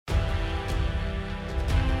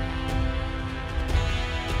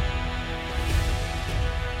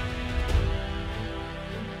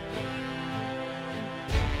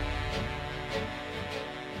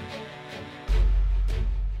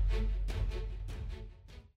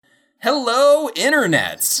Hello,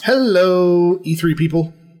 internets! Hello, E3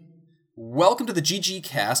 people. Welcome to the GG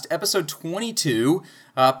Cast, episode 22,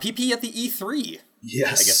 PP at the E3. Yes. I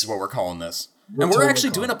guess is what we're calling this. We're and we're totally actually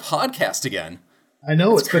calling doing a podcast again. I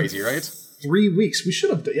know, It's it's crazy, been right? 3 weeks. We should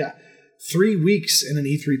have, 3 weeks in an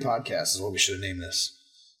E3 podcast is what we should have named this.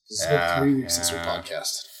 It's been 3 weeks since we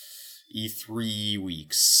podcasted. E3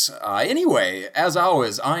 weeks. Anyway, as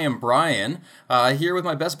always, I am Brian, here with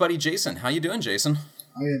my best buddy Jason. How you doing, Jason?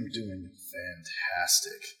 I am doing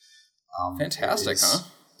fantastic. Fantastic, huh?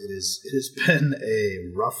 It has been a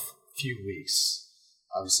rough few weeks.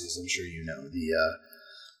 Obviously, as I'm sure you know,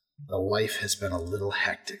 the life has been a little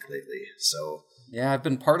hectic lately. So Yeah, I've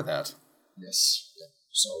been part of that. yes.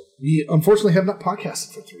 So we unfortunately have not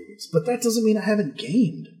podcasted for 3 weeks, but that doesn't mean I haven't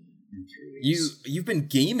gamed in 3 weeks. You've been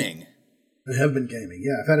gaming. I have been gaming.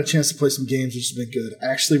 Yeah, I've had a chance to play some games, which has been good.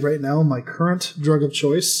 Actually, right now, my current drug of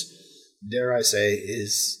choice, dare I say,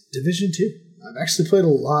 is Division 2. I've actually played a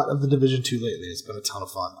lot of the Division 2 lately. It's been a ton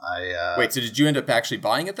of fun. Wait, so did you end up actually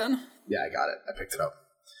buying it then? Yeah, I got it. I picked it up.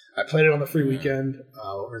 I played it on the free weekend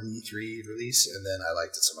over the E3 release, and then I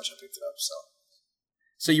liked it so much I picked it up.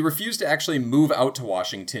 So you refuse to actually move out to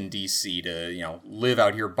Washington, D.C. to, live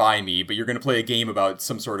out here by me, but you're going to play a game about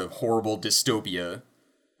some sort of horrible dystopia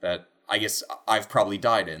that I guess I've probably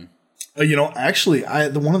died in. Actually,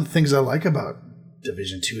 one of the things I like about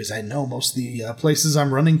Division 2 is I know most of the places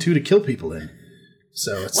I'm running to kill people in.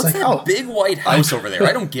 So it's What's that big white house over there?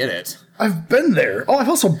 I don't get it. I've been there. Oh, I've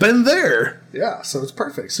also been there. Yeah, so it's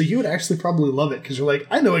perfect. So you would actually probably love it because you're like,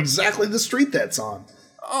 I know exactly the street that's on.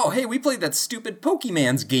 Oh, hey, we played that stupid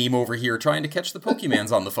Pokemans game over here trying to catch the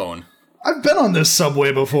Pokemans on the phone. I've been on this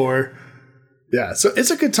subway before. Yeah, so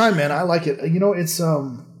it's a good time, man. I like it. It's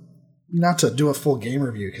not to do a full game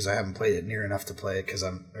review because I haven't played it near enough to play it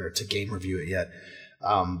to game review it yet.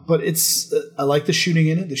 But I like the shooting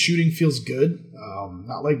in it. The shooting feels good.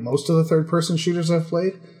 Not like most of the third-person shooters I've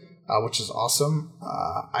played, which is awesome.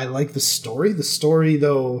 I like the story. The story,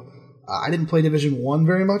 though, I didn't play Division 1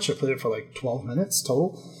 very much. I played it for like 12 minutes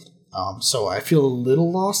total. So I feel a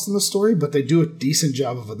little lost in the story, but they do a decent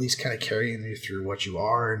job of at least kind of carrying you through what you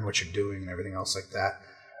are and what you're doing and everything else like that.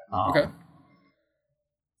 Okay.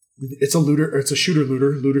 It's a looter shooter. It's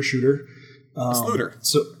looter.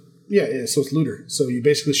 So it's looter. So you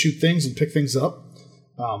basically shoot things and pick things up.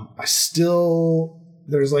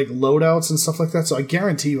 There's like loadouts and stuff like that. So I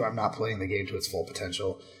guarantee you I'm not playing the game to its full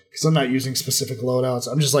potential because I'm not using specific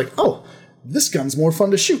loadouts. I'm just like, oh, this gun's more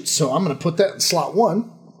fun to shoot. So I'm going to put that in slot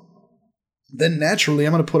 1. Then naturally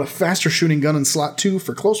I'm going to put a faster shooting gun in slot 2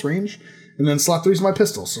 for close range. And then slot 3 is my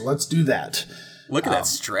pistol. So let's do that. Look at that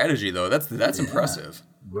strategy, though. That's impressive.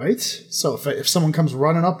 Right? So if someone comes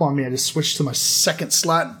running up on me, I just switch to my second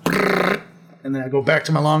slot, and then I go back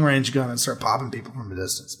to my long-range gun and start popping people from a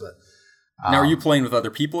distance. But now, are you playing with other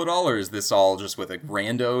people at all, or is this all just with like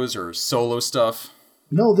randos or solo stuff?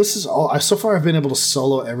 No, this is all. So far, I've been able to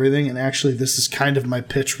solo everything, and actually, this is kind of my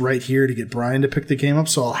pitch right here to get Brian to pick the game up,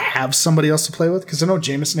 so I'll have somebody else to play with, because I know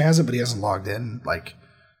Jameson has it, but he hasn't logged in, like,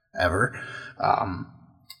 ever.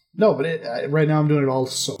 No, but right now I'm doing it all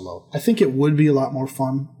solo. I think it would be a lot more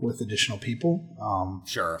fun with additional people.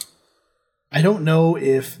 Sure. I don't know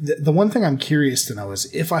if... The one thing I'm curious to know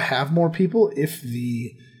is if I have more people, if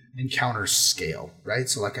the encounters scale, right?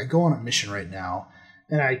 So, like, I go on a mission right now,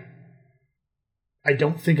 and I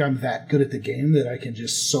don't think I'm that good at the game that I can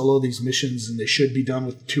just solo these missions and they should be done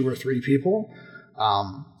with 2 or 3 people.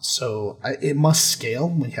 So it must scale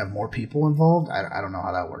when you have more people involved. I don't know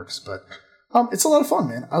how that works, but... it's a lot of fun,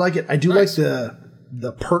 man. I like it. I do like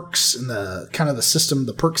the perks and the kind of the system.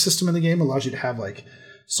 The perk system in the game allows you to have I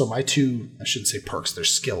shouldn't say perks, they're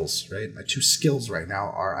skills, right? My 2 skills right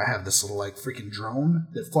now are I have this little freaking drone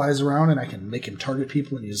that flies around and I can make him target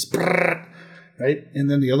people and use right?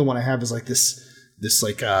 And then the other one I have is this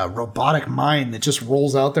robotic mine that just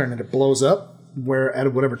rolls out there and then it blows up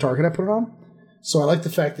at whatever target I put it on. So I like the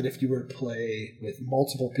fact that if you were to play with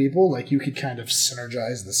multiple people, you could kind of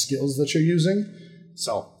synergize the skills that you're using.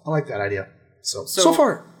 So I like that idea. So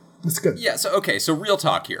far, it's good. Yeah, so real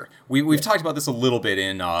talk here. We've talked about this a little bit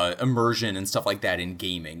in immersion and stuff like that in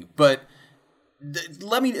gaming, but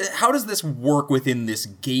how does this work within this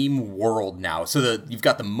game world now? So you've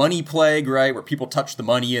got the money plague, right, where people touch the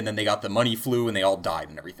money and then they got the money flu and they all died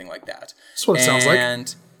and everything like that. That's what it sounds like.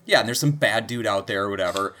 And there's some bad dude out there or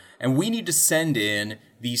whatever. And we need to send in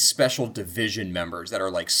these special division members that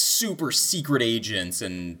are super secret agents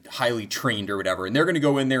and highly trained or whatever. And they're going to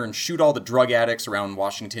go in there and shoot all the drug addicts around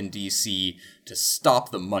Washington, D.C. to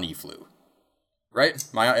stop the money flu. Right?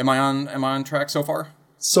 Am I on track so far?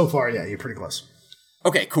 So far, yeah, you're pretty close.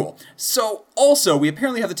 Okay, cool. So, also, we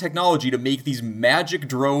apparently have the technology to make these magic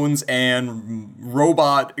drones and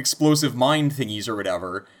robot explosive mine thingies or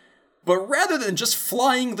whatever. But rather than just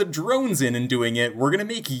flying the drones in and doing it, we're going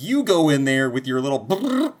to make you go in there with your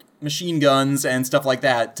little machine guns and stuff like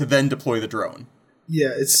that to then deploy the drone. Yeah,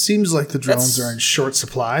 it seems like the drones are in short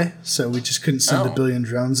supply, so we just couldn't send a billion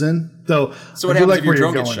drones in. Though, so what happens if your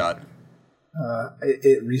drone gets shot?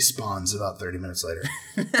 It respawns about 30 minutes later.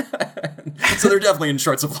 So they're definitely in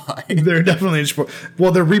short supply. They're definitely in short.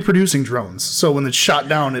 Well, they're reproducing drones. So when it's shot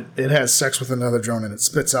down, it has sex with another drone and it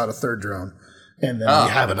spits out a third drone. And then we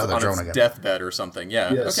have another drone again. Deathbed or something,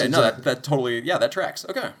 yeah. Yes, okay, exactly. No, that totally, yeah, that tracks.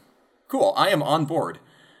 Okay, cool. I am on board.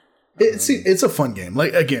 It's a fun game.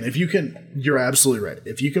 Like, again, if you can, you're absolutely right.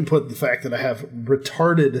 If you can put the fact that I have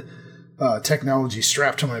retarded technology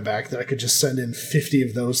strapped to my back that I could just send in 50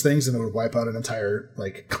 of those things and it would wipe out an entire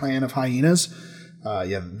like clan of hyenas.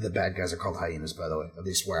 The bad guys are called hyenas, by the way. At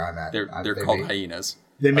least where I'm at. They're called hyenas.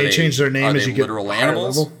 They may change their name as you get literal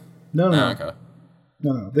animals. Level. No. Okay.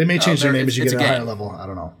 No. They may change their name as you get a higher level. I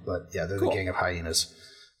don't know, but yeah, they're the gang of hyenas.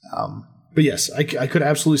 But yes, I could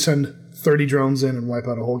absolutely send 30 drones in and wipe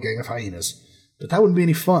out a whole gang of hyenas. But that wouldn't be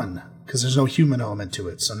any fun because there's no human element to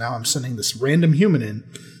it. So now I'm sending this random human in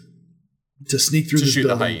to sneak through this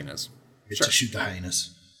building. To shoot the hyenas. Sure. To shoot the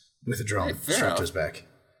hyenas with a drone strapped to his back.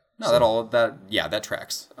 No, that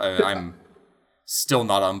tracks. I'm still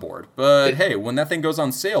not on board. But hey, when that thing goes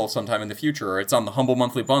on sale sometime in the future, or it's on the Humble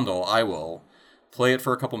Monthly Bundle, I will play it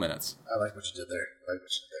for a couple minutes. I like what you did there.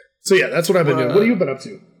 So yeah, that's what I've been doing. What have you been up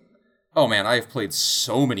to? Oh man, I've played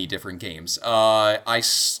so many different games. I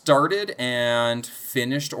started and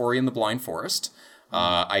finished Ori and the Blind Forest.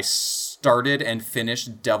 I started and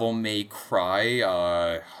finished Devil May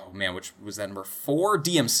Cry. Which was that number 4?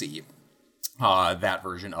 DMC. That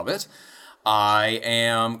version of it. I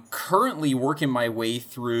am currently working my way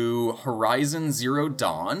through Horizon Zero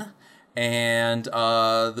Dawn and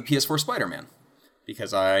the PS4 Spider-Man.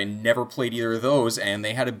 Because I never played either of those, and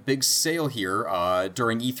they had a big sale here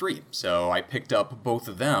during E3. So I picked up both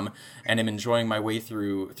of them, and am enjoying my way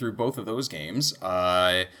through both of those games.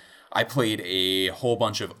 I played a whole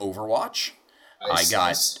bunch of Overwatch.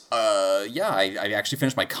 Nice. I actually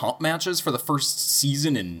finished my comp matches for the first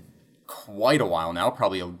season in quite a while now,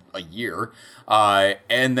 probably a year,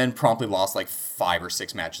 and then promptly lost like 5 or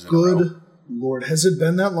 6 matches in a row. Good Lord, has it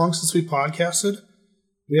been that long since we podcasted?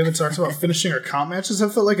 We haven't talked about finishing our comp matches.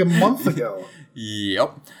 That felt like a month ago.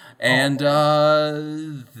 Yep. And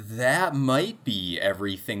that might be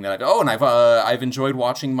everything that I've... Oh, and I've enjoyed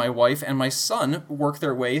watching my wife and my son work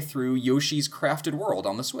their way through Yoshi's Crafted World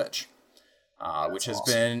on the Switch, which has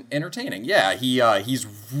been entertaining. Yeah, he's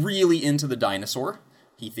really into the dinosaur.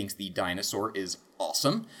 He thinks the dinosaur is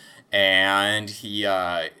awesome, and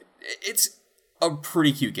it's a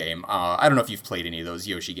pretty cute game. I don't know if you've played any of those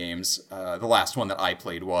Yoshi games. The last one that I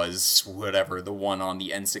played was whatever the one on the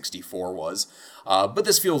N64 was. But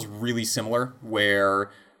this feels really similar,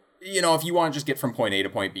 where, if you want to just get from point A to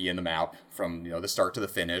point B in the map, from, the start to the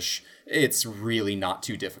finish, it's really not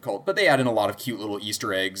too difficult. But they add in a lot of cute little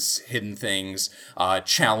Easter eggs, hidden things,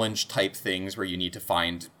 challenge-type things where you need to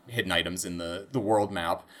find hidden items in the world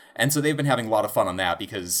map. And so they've been having a lot of fun on that,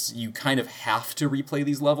 because you kind of have to replay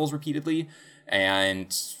these levels repeatedly.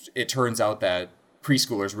 And it turns out that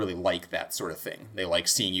preschoolers really like that sort of thing. They like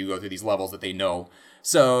seeing you go through these levels that they know.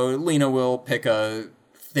 So Lena will pick a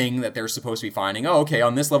thing that they're supposed to be finding. Oh, okay,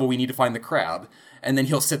 on this level we need to find the crab. And then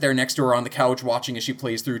he'll sit there next to her on the couch watching as she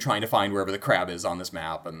plays through, trying to find wherever the crab is on this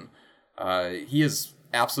map. And he is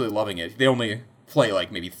absolutely loving it. They only play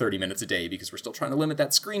like maybe 30 minutes a day because we're still trying to limit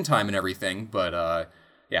that screen time and everything. But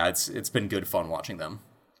it's been good fun watching them.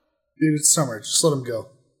 Dude, it's summer. Just let them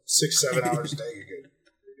go. 6-7 hours a day, you're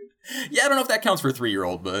good. Yeah, I don't know if that counts for a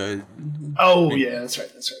 3-year-old, but... Oh, yeah, that's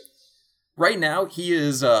right. Right now,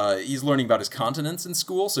 he's learning about his continents in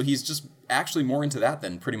school, so he's just actually more into that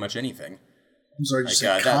than pretty much anything. I'm sorry, did you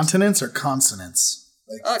say continents or consonants?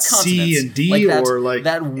 Like consonants. C and D, or like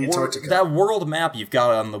Antarctica? That world map you've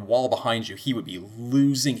got on the wall behind you, he would be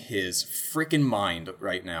losing his freaking mind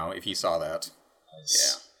right now if he saw that.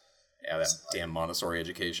 Nice. Yeah, that damn Montessori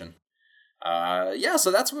education. So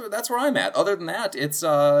that's where I'm at. Other than that, it's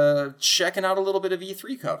checking out a little bit of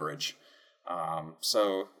E3 coverage.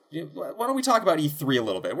 So why don't we talk about E3 a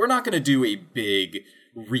little bit? We're not going to do a big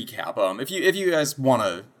recap. If you guys want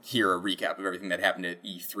to hear a recap of everything that happened at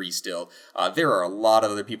E3 still, there are a lot of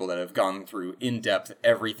other people that have gone through in-depth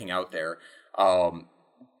everything out there.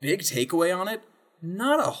 Big takeaway on it,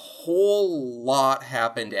 not a whole lot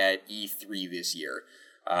happened at E3 this year.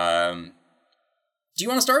 Do you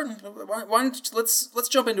want to start? Why don't let's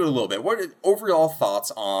jump into it a little bit. What are overall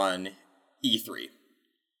thoughts on E3?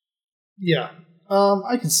 Yeah,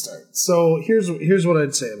 I can start. So here's what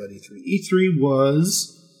I'd say about E3. E3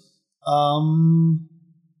 was,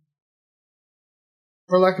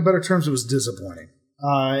 for lack of better terms, it was disappointing.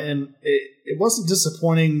 And it wasn't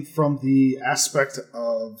disappointing from the aspect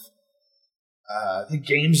of the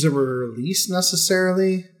games that were released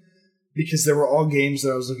necessarily, because they were all games that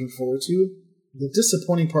I was looking forward to. The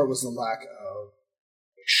disappointing part was the lack of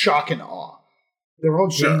shock and awe. They were all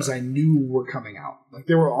games I knew were coming out. Like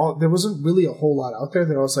there wasn't really a whole lot out there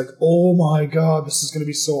that I was like, oh my god, this is going to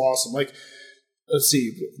be so awesome. Like, let's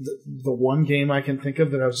see, the one game I can think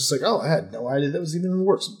of that I was just like, oh, I had no idea that was even in the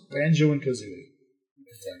works. Banjo and Kazooie.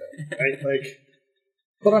 Right? Like,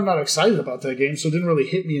 but I'm not excited about that game, so it didn't really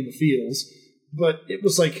hit me in the feels. But it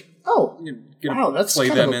was like, oh, wow, that's play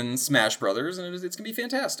them in Smash Brothers, and it's going to be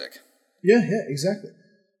fantastic. Yeah, exactly.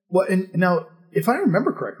 Well, and now, if I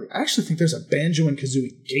remember correctly, I actually think there's a Banjo and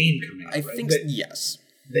Kazooie game coming out. I think yes.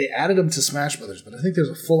 They added them to Smash Brothers, but I think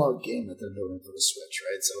there's a full-out game that they're building for the Switch,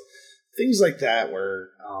 right? So things like that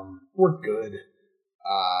were good.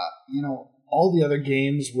 All the other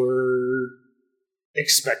games were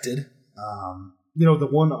expected. The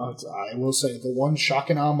one I will say, the one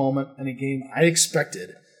shock and awe moment in a game I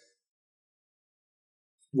expected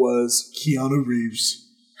was Keanu Reeves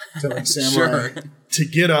telling Samurai to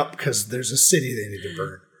get up because there's a city they need to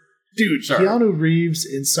burn. Dude, Keanu Reeves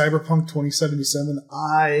in Cyberpunk 2077,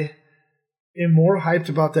 I am more hyped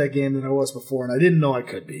about that game than I was before, and I didn't know I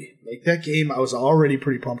could be. Like, that game I was already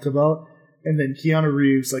pretty pumped about, and then Keanu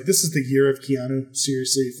Reeves, like, this is the year of Keanu,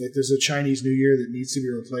 seriously. If, like, there's a Chinese New Year that needs to be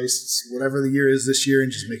replaced, it's whatever the year is this year,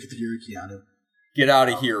 and just make it the year of Keanu. Get out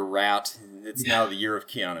of here, rat. It's now the year of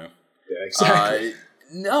Keanu. Yeah, exactly.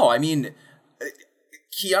 No, I mean,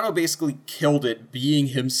 Keanu basically killed it being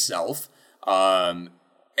himself,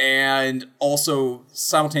 and also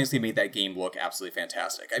simultaneously made that game look absolutely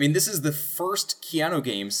fantastic. I mean, this is the first Keanu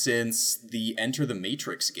game since the Enter the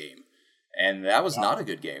Matrix game, and that was not a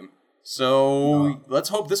good game. So let's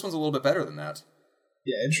hope this one's a little bit better than that.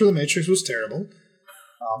 Yeah, Enter the Matrix was terrible.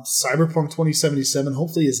 Cyberpunk 2077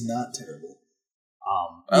 hopefully is not terrible.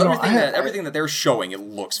 Everything that they're showing, it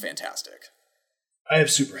looks fantastic. I have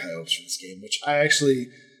super high hopes for this game, which I actually,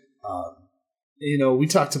 we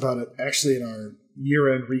talked about it actually in our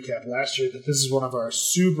year-end recap last year, that this is one of our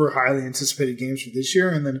super highly anticipated games for this year,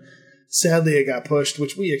 and then sadly it got pushed,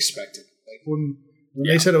 which we expected. Like when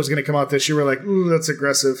they said it was going to come out this year, we're like, ooh, that's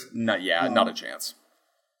aggressive. Not a chance.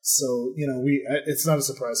 So, it's not a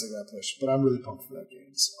surprise it got pushed, but I'm really pumped for that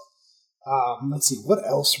game. So, let's see, what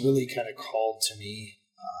else really kind of called to me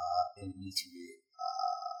in E3?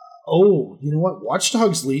 You know what? Watch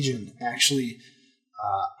Dogs Legion, actually,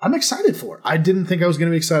 I'm excited for. I didn't think I was going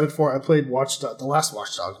to be excited for. I played the last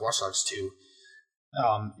Watch Dogs 2.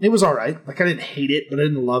 It was all right. Like, I didn't hate it, but I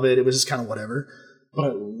didn't love it. It was just kind of whatever. But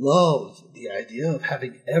I love the idea of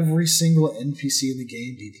having every single NPC in the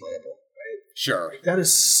game be playable. Right? Sure. That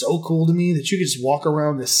is so cool to me that you can just walk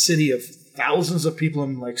around this city of thousands of people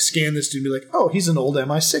and like scan this dude and be like, oh, he's an old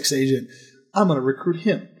MI6 agent. I'm going to recruit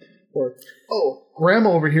him. Or, oh,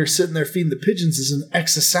 grandma over here sitting there feeding the pigeons is an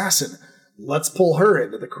ex-assassin. Let's pull her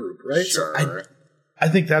into the group, right? Sure. So I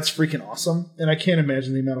think that's freaking awesome, and I can't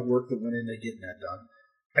imagine the amount of work that went into getting that done.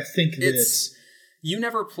 I think that you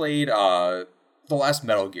never played the last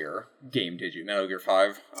Metal Gear game, did you? Metal Gear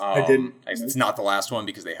 5? I didn't. It's not the last one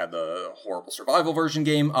because they had the horrible survival version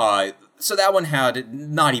game. So that one had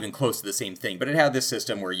not even close to the same thing, but it had this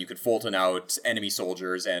system where you could Fulton out enemy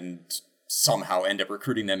soldiers and somehow end up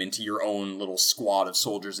recruiting them into your own little squad of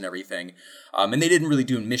soldiers and everything. And they didn't really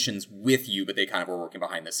do missions with you, but they kind of were working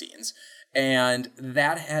behind the scenes. And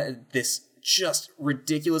that had this just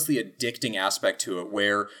ridiculously addicting aspect to it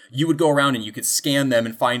where you would go around and you could scan them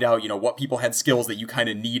and find out, what people had skills that you kind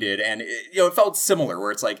of needed. And it felt similar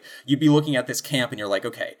where it's like you'd be looking at this camp and you're like,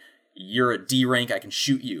 okay, you're a D rank, I can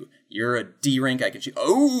shoot you. You're a D rank, I can shoot.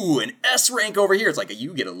 Oh, an S rank over here. It's like,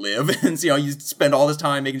 you get to live. And so, you spend all this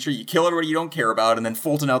time making sure you kill everybody you don't care about and then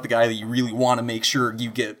Fulton out the guy that you really want to make sure you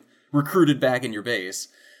get recruited back in your base.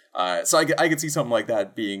 So I could see something like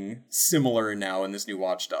that being similar now in this new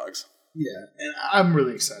Watch Dogs. Yeah, and I'm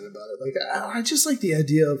really excited about it. Like, I just like the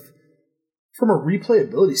idea of, from a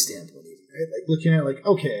replayability standpoint, right? Like, looking at, like,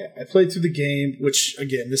 okay, I played through the game, which,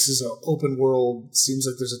 again, this is an open world, seems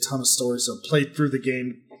like there's a ton of stories, so played through the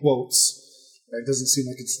game, quotes. Right? It doesn't seem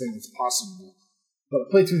like it's a thing that's possible. But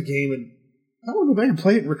I played through the game, and I want to go back and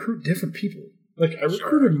play it and recruit different people. Like, I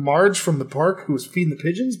recruited Marge from the park, who was feeding the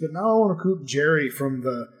pigeons, but now I want to recruit Jerry from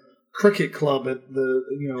the cricket club at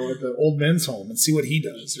the old men's home and see what he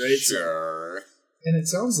does, right? Sure. And it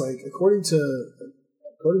sounds like, according to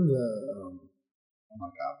oh my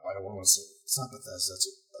god, why do I want to say it's not Bethesda, it's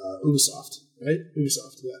Ubisoft, right?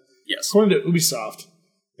 Ubisoft, yeah. Yes. According to Ubisoft,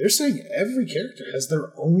 they're saying every character has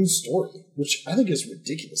their own story, which I think is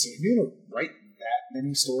ridiculous. If you're going to write that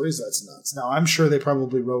many stories, that's nuts. Now, I'm sure they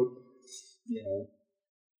probably wrote,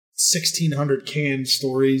 1,600 canned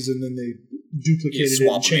stories, and then they duplicated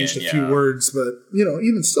it and changed a few words. But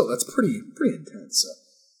even still, that's pretty intense.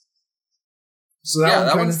 So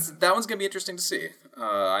that one's gonna be interesting to see.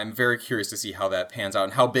 I'm very curious to see how that pans out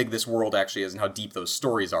and how big this world actually is and how deep those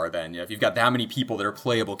stories are. Then, if you've got that many people that are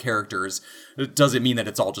playable characters, does it mean that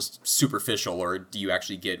it's all just superficial, or do you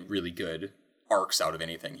actually get really good arcs out of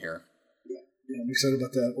anything here? Yeah, I'm excited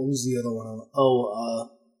about that. What was the other one?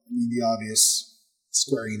 The obvious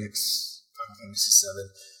Square Enix Final Fantasy VII.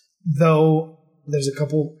 Though there's a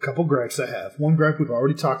couple gripes I have. One gripe we've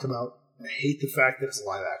already talked about. I hate the fact that it's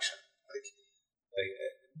live action.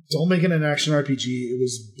 Don't make it an action RPG. It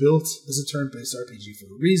was built as a turn-based RPG for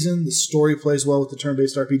a reason. The story plays well with the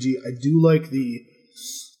turn-based RPG. I do like the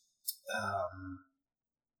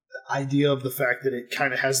idea of the fact that it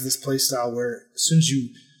kind of has this play style where as soon as you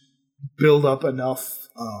build up enough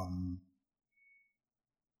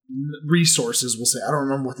resources, we'll say. I don't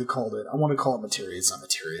remember what they called it. I want to call it materia. It's not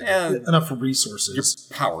materia. Yeah, enough resources. Your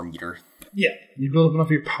power meter. Yeah, you build up enough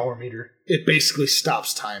of your power meter. It basically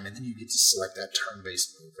stops time, and then you get to select that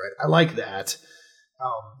turn-based move, right? I like that.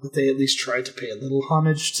 That they at least tried to pay a little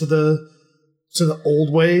homage to the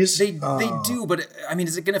old ways. They do, but I mean,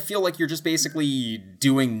 is it going to feel like you're just basically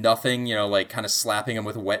doing nothing, like kind of slapping them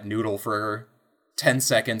with a wet noodle for 10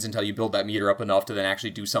 seconds until you build that meter up enough to then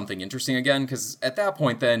actually do something interesting again? Because at that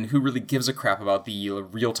point, then, who really gives a crap about the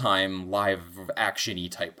real-time, live, action-y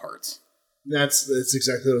type parts? That's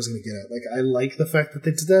exactly what I was going to get at. Like, I like the fact that they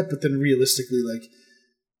did that, but then realistically, like,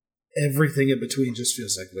 everything in between just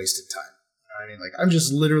feels like wasted time. You know what I mean? Like, I'm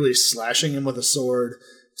just literally slashing him with a sword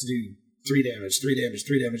to do 3 damage, 3 damage,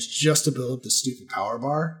 3 damage, just to build up this stupid power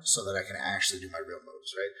bar so that I can actually do my real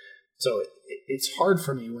moves, right? So it's hard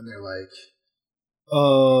for me when they're like,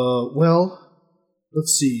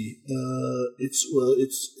 let's see.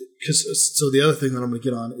 So the other thing that I'm going to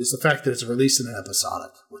get on is the fact that it's released in an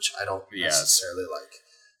episodic, which I don't necessarily like.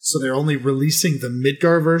 So they're only releasing the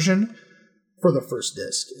Midgar version for the first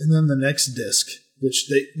disc, and then the next disc, which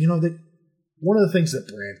one of the things that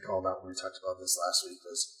Brand called out when we talked about this last week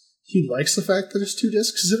was he likes the fact that there's 2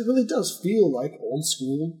 discs because it really does feel like old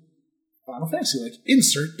school Final Fantasy, like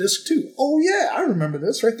insert disc 2. Oh yeah, I remember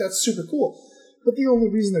this, right? That's super cool. But the only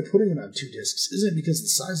reason they're putting it on 2 discs isn't because of the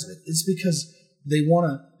size of it. It's because they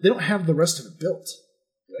don't have the rest of it built.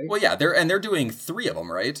 Right? Well, yeah, they're doing 3 of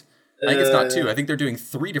them, right? I think it's not 2. I think they're doing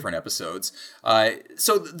 3 different episodes.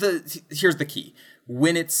 So here's the key.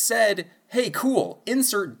 When it said, hey, cool,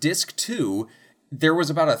 insert disc 2, there was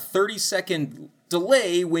about a 30-second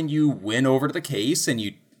delay when you went over to the case and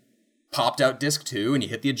you popped out disc 2 and you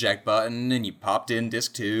hit the eject button and you popped in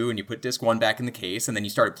disc 2 and you put disc 1 back in the case and then you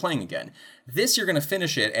started playing again. This, you're going to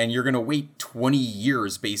finish it and you're going to wait 20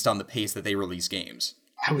 years based on the pace that they release games.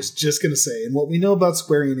 I was just going to say, and what we know about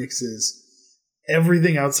Square Enix is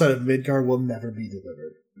everything outside of Midgar will never be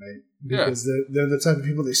delivered, right? Because they're the type of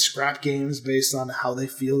people, they scrap games based on how they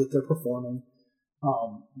feel that they're performing.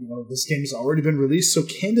 This game's already been released, so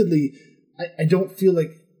candidly, I don't feel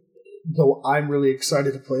like, though I'm really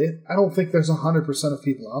excited to play it, I don't think there's 100% of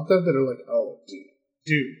people out there that are like, oh,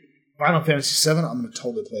 dude, Final Fantasy VII, I'm going to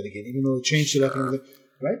totally play it again, even though they changed it up and everything,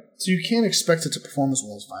 right? So you can't expect it to perform as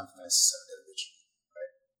well as Final Fantasy VII did originally,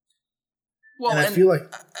 right? Well, and I feel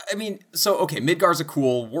like, I mean, so okay, Midgar's a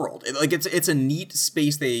cool world. It's a neat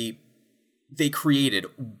space they created.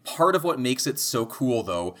 Part of what makes it so cool,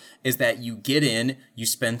 though, is that you get in, you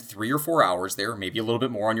spend 3 or 4 hours there, maybe a little bit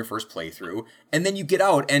more on your first playthrough, and then you get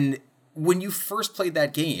out, and when you first played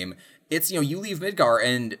that game, it's, you leave Midgar,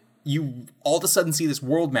 and you all of a sudden see this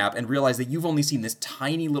world map and realize that you've only seen this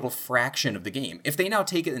tiny little fraction of the game. If they now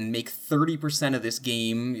take it and make 30% of this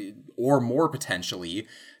game, or more potentially,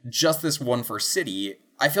 just this one first city,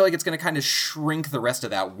 I feel like it's going to kind of shrink the rest of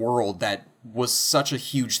that world that was such a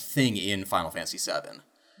huge thing in Final Fantasy VII.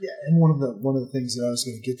 Yeah, and one of the things that I was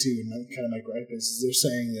going to get to, and kind of my gripe is they're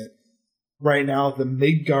saying that right now the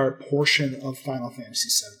Midgar portion of Final Fantasy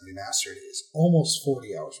VII Remastered is almost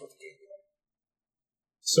 40 hours worth of gameplay.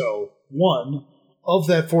 So, one, of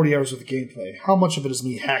that 40 hours worth of gameplay, how much of it is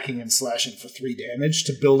me hacking and slashing for 3 damage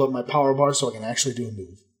to build up my power bar so I can actually do a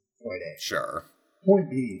move? Point A. Sure. Point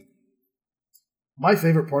B. My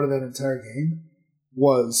favorite part of that entire game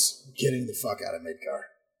was getting the fuck out of Midgar.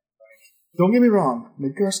 Don't get me wrong,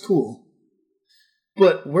 Midgar's cool.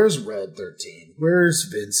 But where's Red 13? Where's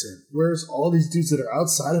Vincent? Where's all these dudes that are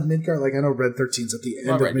outside of Midgar? Like, I know Red 13's at the end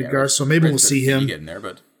of Midgar, so maybe we'll see him. Get in there,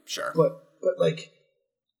 but sure. But like,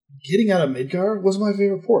 getting out of Midgar was my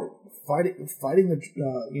favorite port. Fighting the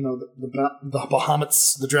the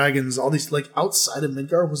Bahamut, the dragons, all these, like, outside of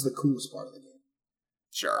Midgar was the coolest part of the game.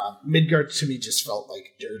 Sure. Midgar to me just felt like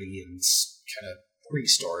dirty and kind of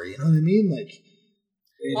pre-story. You know what I mean? Like,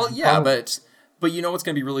 well, yeah, but you know what's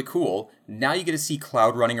going to be really cool? Now you get to see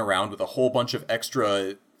Cloud running around with a whole bunch of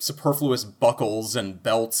extra superfluous buckles and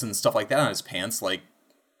belts and stuff like that on his pants, like,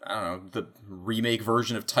 I don't know, the remake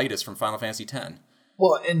version of Titus from Final Fantasy X.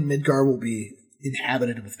 Well, and Midgar will be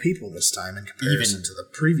inhabited with people this time in comparison to the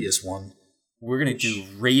previous one. We're going to do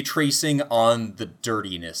ray tracing on the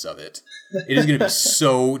dirtiness of it. It is going to be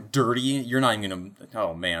so dirty, you're not even going to...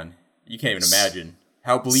 Oh, man. You can't even imagine.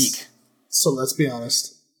 How bleak. So let's be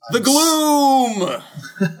honest. The gloom!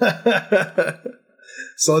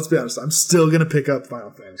 So let's be honest. I'm still going to pick up Final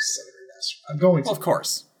Fantasy VII Remastered. I'm going to. Well, of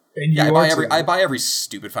course. And yeah, I buy every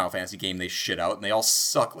stupid Final Fantasy game they shit out, and they all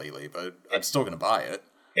suck lately, but I'm still going to buy it.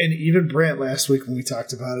 And even Brant last week when we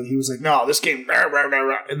talked about it, he was like, no, this game, rah, rah, rah,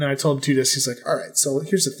 rah. And then I told him 2 discs. He's like, all right, so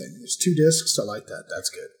here's the thing. There's 2 discs. I like that. That's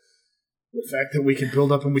good. The fact that we can build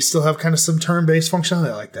up and we still have kind of some turn-based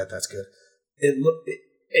functionality, I like that. That's good.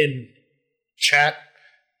 In chat,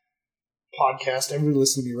 podcast, everybody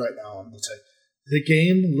listening to me right now, I'm going to tell you, the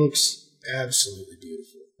game looks absolutely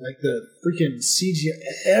beautiful. Like, the freaking CGI,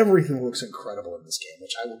 everything looks incredible in this game,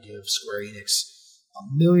 which I will give Square Enix a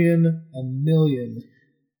million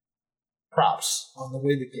props on the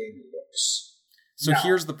way the game looks. So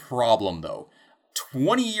here's the problem, though.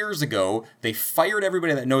 20 years ago, they fired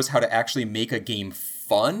everybody that knows how to actually make a game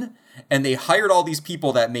fun, and they hired all these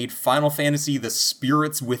people that made Final Fantasy The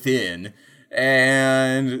Spirits Within,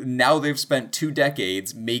 and now they've spent 2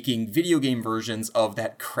 decades making video game versions of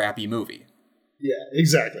that crappy movie. Yeah,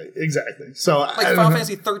 exactly. So, like, Final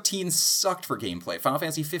Fantasy 13 sucked for gameplay. Final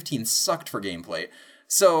Fantasy 15 sucked for gameplay.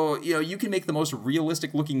 So, you know, you can make the most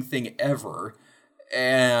realistic looking thing ever,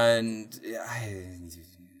 and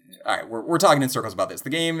all right, we're talking in circles about this. The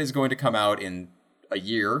game is going to come out in a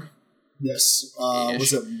year. Yes.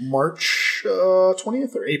 Was it March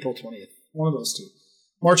 20th or April 20th? One of those two.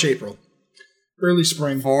 March, April. Early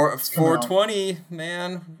spring. 420,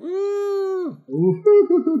 man. Woo!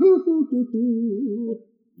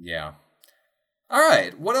 Yeah. All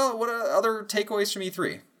right. What other takeaways from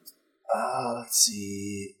E3? Let's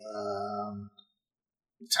see.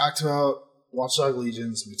 We talked about Watch Dogs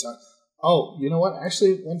Legions. Oh, you know what?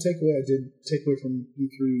 Actually, one takeaway I did take away from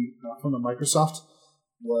E3 from the Microsoft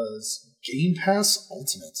was Game Pass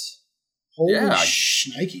Ultimate. Holy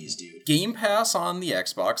shnikes, dude. Game Pass on the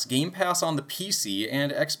Xbox, Game Pass on the PC,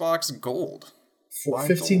 and Xbox Gold. For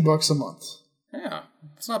 $15 a month. Yeah,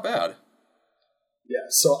 it's not bad. Yeah,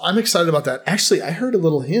 so I'm excited about that. Actually, I heard a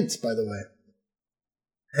little hint, by the way.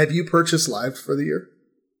 Have you purchased Live for the year?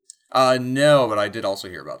 No, but I did also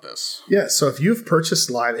hear about this. Yeah, so if you've purchased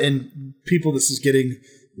Live, and people, this is getting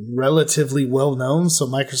relatively well known, so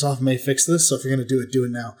Microsoft may fix this, so if you're going to do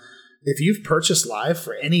it now. If you've purchased Live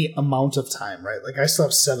for any amount of time, right? Like, I still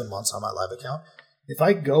have 7 months on my Live account. If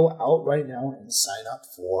I go out right now and sign up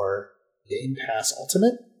for Game Pass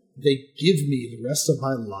Ultimate, they give me the rest of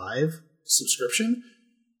my Live subscription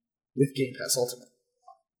with Game Pass Ultimate.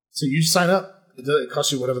 So you sign up. It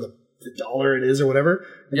costs you whatever the dollar it is or whatever.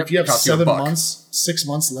 And if you have 7 months, 6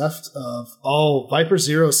 months left of Viper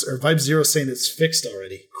Zero or Vibe Zero saying it's fixed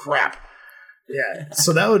already. Crap. Yeah.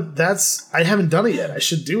 So I haven't done it yet. I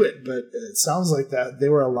should do it, but it sounds like that they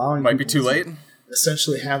were allowing. Might be too late.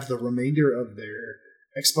 Essentially, have the remainder of their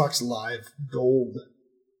Xbox Live Gold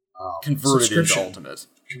converted into Ultimate.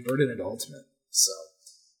 So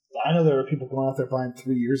I know there are people going out there buying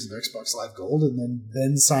 3 years of Xbox Live Gold and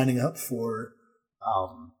then signing up for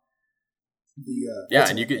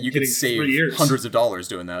and you could save hundreds of dollars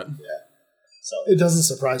doing that. Yeah. So it doesn't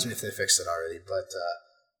surprise me if they fixed it already, but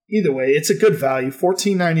either way, it's a good value.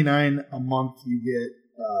 $14.99 a month. You get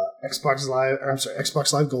Xbox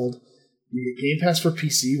Live Gold. You get Game Pass for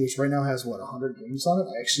PC, which right now has 100 games on it.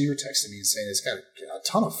 Actually, you were texting me and saying it's got a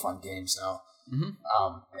ton of fun games now. Mm-hmm.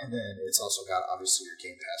 And then it's also got obviously your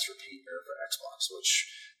Game Pass for Xbox, which,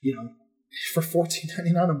 you know, for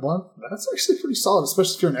 $14.99 a month, that's actually pretty solid,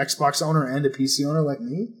 especially if you're an Xbox owner and a PC owner like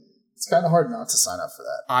me. It's kind of hard not to sign up for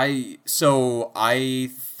that. I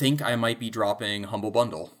think I might be dropping Humble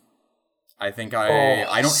Bundle. I think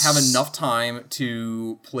I don't have enough time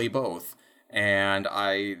to play both. And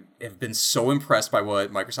I have been so impressed by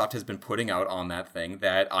what Microsoft has been putting out on that thing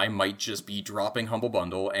that I might just be dropping Humble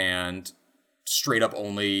Bundle and straight up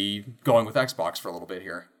only going with Xbox for a little bit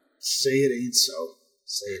here. Say it ain't so.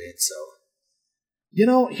 Say it ain't so.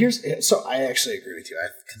 So I actually agree with you. I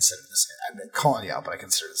consider the same. I've been calling you out, but I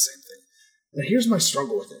consider the same thing. But here's my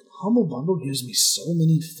struggle with it. Humble Bundle gives me so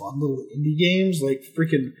many fun little indie games, like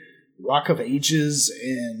freaking Rock of Ages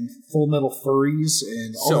and Full Metal Furries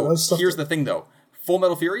and all that other stuff. So here's the thing, though. Full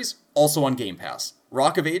Metal Furies, also on Game Pass.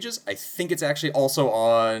 Rock of Ages, I think it's actually also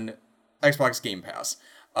on Xbox Game Pass.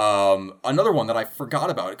 Another one that I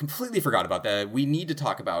completely forgot about, that we need to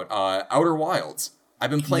talk about, Outer Wilds. I've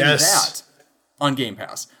been playing that on Game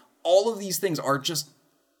Pass. All of these things are just...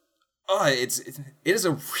 it is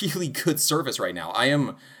a really good service right now. I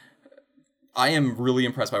am really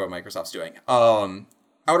impressed by what Microsoft's doing.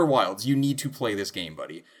 Outer Wilds, you need to play this game,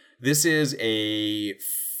 buddy. This is a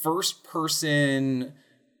first-person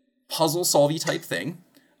puzzle-solvey type thing.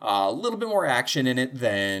 A little bit more action in it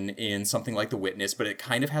than in something like The Witness, but it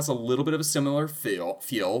kind of has a little bit of a similar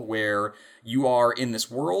feel where you are in this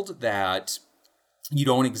world that you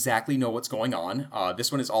don't exactly know what's going on.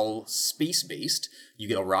 This one is all space-based. You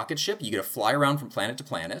get a rocket ship, you get to fly around from planet to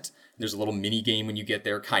planet. There's a little mini-game when you get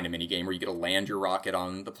there, kind of mini-game, where you get to land your rocket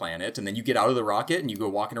on the planet, and then you get out of the rocket and you go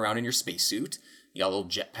walking around in your spacesuit. You got a little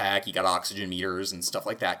jetpack, you got oxygen meters and stuff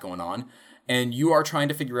like that going on. And you are trying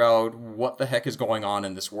to figure out what the heck is going on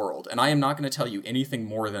in this world. And I am not going to tell you anything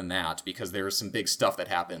more than that, because there's some big stuff that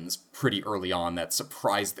happens pretty early on that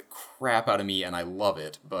surprised the crap out of me, and I love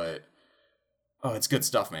it, but... Oh, it's good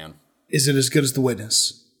stuff, man. Is it as good as The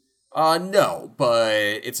Witness? No, but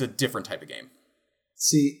it's a different type of game.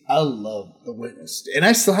 See, I love The Witness, and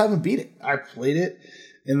I still haven't beat it. I played it,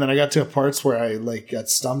 and then I got to parts where I got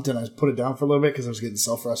stumped, and I put it down for a little bit because I was getting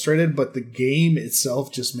so frustrated. But the game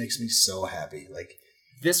itself just makes me so happy.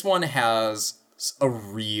 This one has a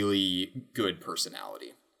really good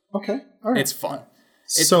personality. Okay, all right. It's fun.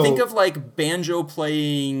 Think of Banjo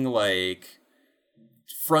playing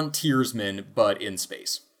frontiersman, but in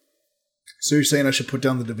space. So you're saying I should put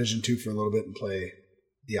down the Division 2 for a little bit and play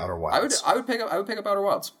the Outer Wilds? I would pick up Outer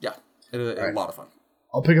Wilds. Yeah, a lot of fun.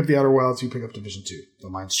 I'll pick up the Outer Wilds. You pick up Division 2. Though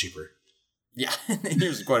mine's cheaper. Yeah,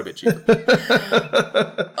 yours is quite a bit cheaper.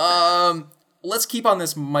 Let's keep on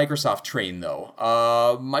this Microsoft train, though.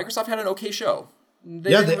 Microsoft had an okay show.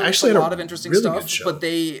 They actually had a lot of interesting stuff, but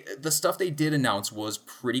the stuff they did announce was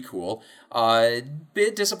pretty cool.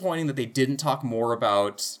 Bit disappointing that they didn't talk more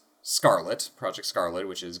about Project Scarlet,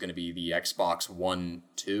 which is going to be the Xbox One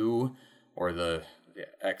 2 or the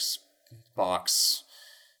Xbox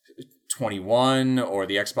 21 or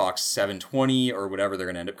the Xbox 720 or whatever they're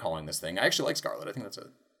going to end up calling this thing. I actually like Scarlet. I think that's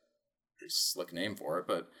a pretty slick name for it,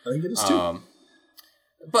 but I think it is too.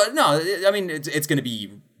 But no, I mean, it's going to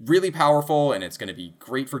be really powerful, and it's going to be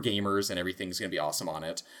great for gamers, and everything's going to be awesome on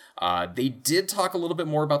it. They did talk a little bit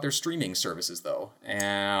more about their streaming services, though,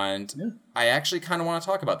 and I actually kind of want to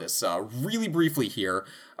talk about this really briefly here.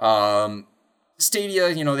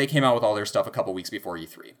 Stadia, they came out with all their stuff a couple weeks before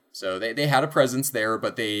E3. So they had a presence there,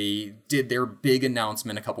 but they did their big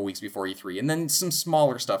announcement a couple weeks before E3, and then some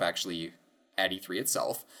smaller stuff actually at E3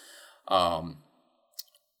 itself.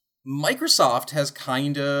 Microsoft has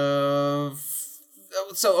kind of...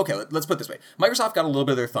 So, okay, let's put it this way. Microsoft got a little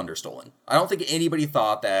bit of their thunder stolen. I don't think anybody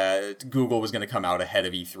thought that Google was going to come out ahead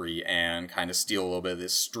of E3 and kind of steal a little bit of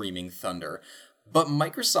this streaming thunder. But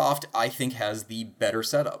Microsoft, I think, has the better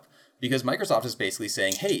setup. Because Microsoft is basically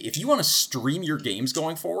saying, hey, if you want to stream your games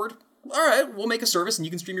going forward, all right, we'll make a service and you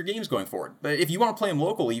can stream your games going forward. But if you want to play them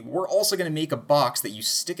locally, we're also going to make a box that you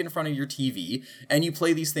stick in front of your TV and you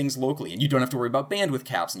play these things locally. And you don't have to worry about bandwidth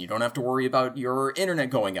caps, and you don't have to worry about your internet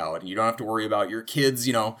going out, and you don't have to worry about your kids,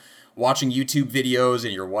 watching YouTube videos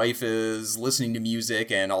and your wife is listening to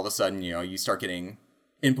music and all of a sudden, you start getting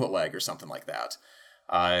input lag or something like that.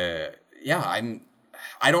 I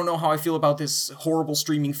don't know how I feel about this horrible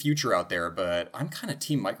streaming future out there, but I'm kind of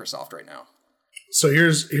team Microsoft right now. So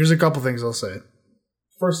here's a couple things I'll say.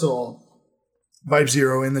 First of all, Vibe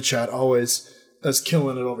Zero in the chat always is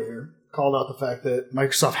killing it over here. Called out the fact that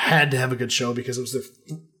Microsoft had to have a good show because it was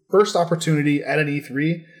their first opportunity at an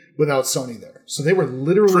E3 without Sony there. So they were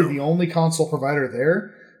literally the only console provider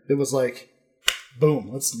there that was like, boom,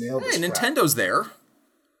 let's nail this. Hey, Nintendo's there.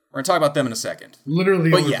 We're going to talk about them in a second. Literally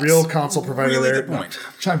the only real console provider really there. Good point.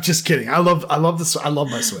 No, I'm just kidding. I love this. I love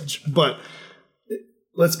my Switch, but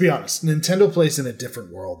let's be honest. Nintendo plays in a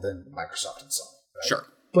different world than Microsoft and Sony. Right? Sure.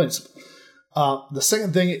 Plain and simple. The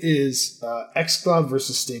second thing is xCloud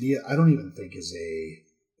versus Stadia. I don't even think is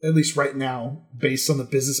at least right now, based on the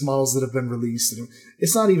business models that have been released,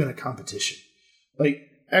 it's not even a competition. Like,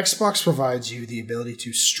 Xbox provides you the ability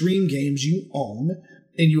to stream games you own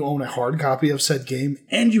and you own a hard copy of said game,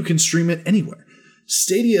 and you can stream it anywhere.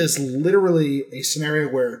 Stadia is literally a scenario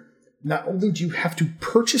where not only do you have to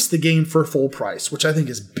purchase the game for full price, which I think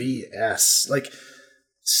is BS. Like,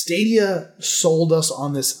 Stadia sold us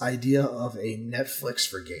on this idea of a Netflix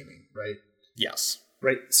for gaming, right? Yes.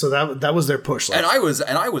 Right. So that was their push. Like, And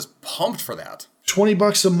I was pumped for that.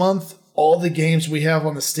 $20 a month, all the games we have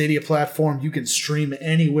on the Stadia platform, you can stream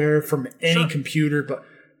anywhere from any computer. But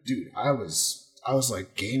dude, I was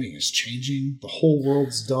like, gaming is changing. The whole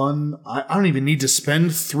world's done. I don't even need to spend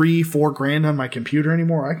 $3-4 grand on my computer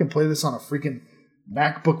anymore. I can play this on a freaking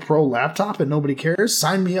MacBook Pro laptop and nobody cares.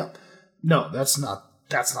 Sign me up. No, that's not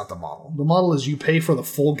the model. The model is you pay for the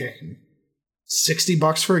full game.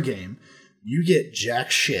 $60 for a game. You get jack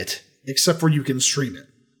shit, except for you can stream it.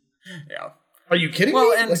 Yeah. Are you kidding me?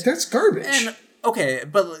 Like, that's garbage. And okay,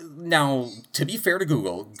 but now, to be fair to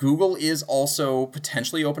Google is also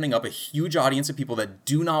potentially opening up a huge audience of people that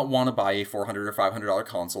do not want to buy a $400 or $500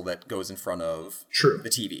 console that goes in front of the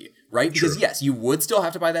TV, right? Because yes, you would still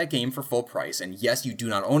have to buy that game for full price, and yes, you do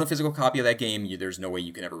not own a physical copy of that game. There's no way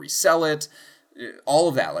you can ever resell it. All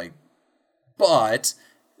of that, like, but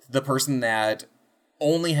the person that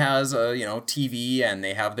only has a TV and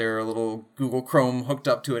they have their little Google Chrome hooked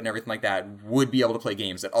up to it and everything like that would be able to play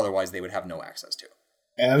games that otherwise they would have no access to.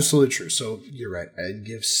 Absolutely true. So you're right. I'd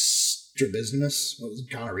give strabismus, what was it,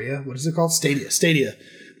 gonorrhea? What is it called? Stadia.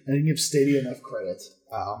 I didn't give Stadia enough credit.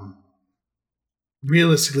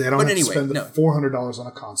 Realistically, I don't have to spend the $400 on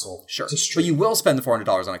a console. Sure, but you will spend the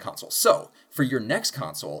 $400 on a console. So for your next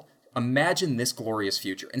console, imagine this glorious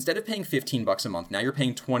future. Instead of paying $15 a month, now you're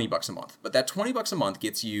paying $20 a month. But that $20 a month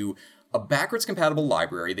gets you a backwards compatible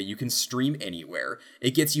library that you can stream anywhere.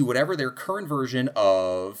 It gets you whatever their current version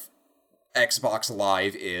of Xbox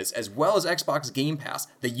Live is, as well as Xbox Game Pass,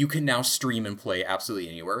 that you can now stream and play absolutely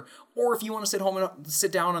anywhere. Or if you want to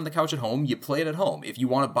sit down on the couch at home, you play it at home. If you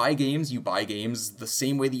want to buy games, you buy games the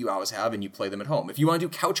same way that you always have, and you play them at home. If you want to do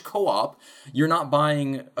couch co-op, you're not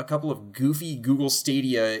buying a couple of goofy Google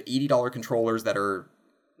Stadia $80 controllers that are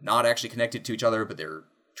not actually connected to each other, but they're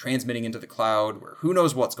transmitting into the cloud, where who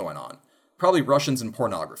knows what's going on. Probably Russians and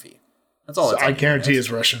pornography. That's all. I guarantee it's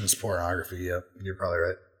Russians pornography. Yep, you're probably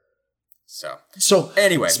right. So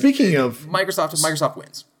anyway, speaking of Microsoft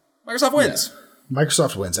wins. Microsoft wins. Yeah.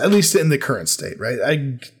 Microsoft wins, at least in the current state,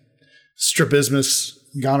 right? Strabismus,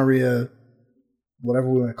 gonorrhea, whatever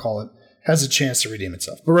we want to call it, has a chance to redeem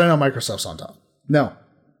itself. But right now, Microsoft's on top. Now,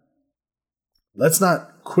 let's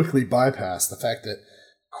not quickly bypass the fact that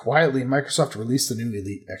quietly Microsoft released the new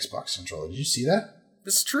Elite Xbox controller. Did you see that?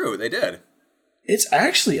 This is true. They did. It's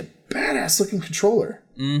actually a badass looking controller.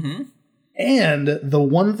 Mm-hmm. And the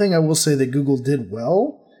one thing I will say that Google did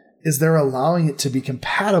well is they're allowing it to be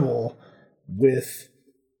compatible with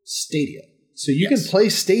Stadia. So you can play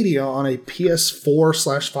Stadia on a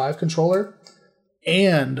PS4/5 controller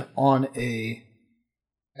and on a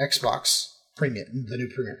Xbox Premium, the new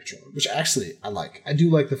Premium controller, which actually I like. I do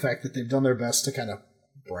like the fact that they've done their best to kind of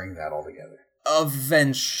bring that all together.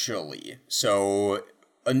 Eventually. So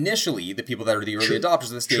initially, the people that are the early adopters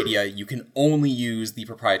of the Stadia, you can only use the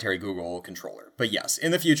proprietary Google controller. But yes,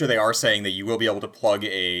 in the future, they are saying that you will be able to plug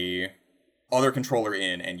a other controller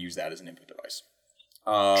in and use that as an input device.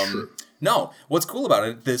 No, what's cool about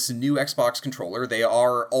it, this new Xbox controller, they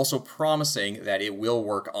are also promising that it will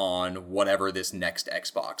work on whatever this next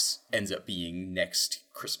Xbox ends up being next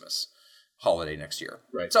Christmas holiday next year.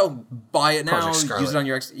 Right. So buy it now, use it on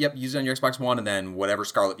your Xbox One, and then whatever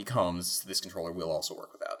Scarlet becomes, this controller will also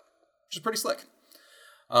work with that, which is pretty slick.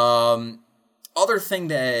 Other thing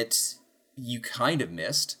that you kind of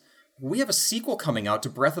missed, we have a sequel coming out to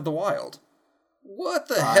Breath of the Wild. What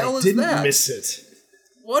the hell is that? I didn't miss it.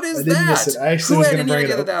 What is that? Miss it. I actually Who was had going to bring any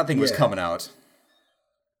it idea up. that thing was coming out?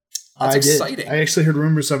 That's exciting. I actually heard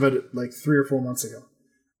rumors of it like 3 or 4 months ago.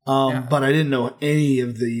 But I didn't know any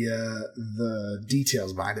of the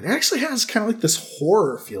details behind it. It actually has kind of like this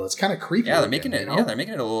horror feel. It's kind of creepy. Yeah, they're making it. Yeah, they're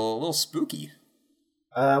making it a little spooky.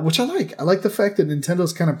 Which I like. I like the fact that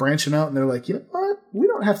Nintendo's kind of branching out, and they're like, you know what? We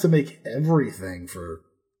don't have to make everything for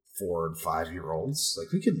 4 and 5-year-olds.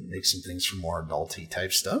 Like, we can make some things for more adulty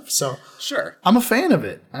type stuff. So sure, I'm a fan of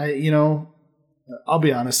it. I'll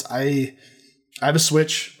be honest. I have a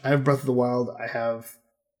Switch. I have Breath of the Wild. I have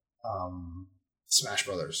Smash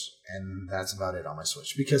Brothers, and that's about it on my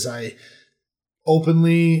Switch because I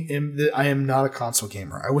am not a console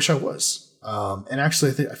gamer. I wish I was. And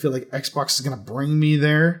actually, I feel like Xbox is going to bring me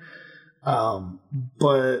there.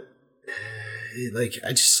 But like,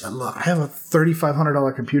 I have a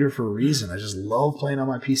 $3,500 computer for a reason. I just love playing on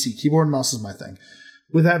my PC. Keyboard and mouse is my thing.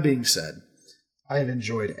 With that being said, I have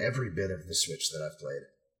enjoyed every bit of the Switch that I've played.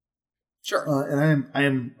 Sure.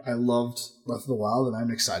 And I loved Breath of the Wild, and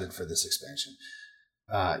I'm excited for this expansion.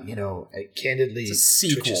 Candidly, it's a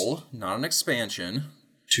sequel, not an expansion.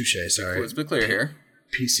 Touche. Sorry. Let's be clear here.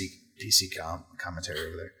 PC commentary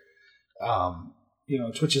over there.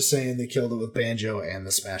 Twitch is saying they killed it with Banjo and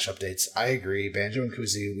the Smash updates. I agree. Banjo and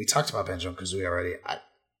Kazooie. We talked about Banjo and Kazooie already. I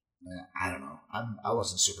don't know. I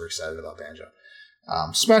wasn't super excited about Banjo.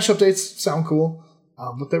 Smash updates sound cool,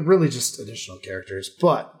 but they're really just additional characters.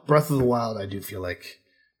 But Breath of the Wild, I do feel like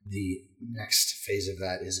the next phase of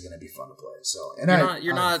that is going to be fun to play. So, and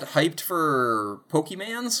you're not hyped for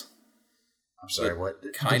Pokemans? I'm sorry, what?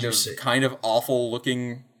 Kind of awful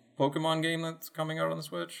looking Pokemon game that's coming out on the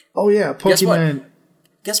Switch. Oh yeah, Pokemon.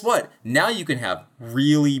 Guess what? Now you can have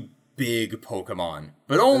really big Pokemon,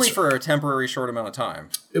 but only for a temporary short amount of time.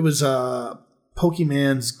 It was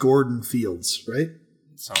Pokemon's Gordon Fields, right?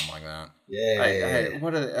 Something like that.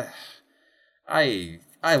 Yeah.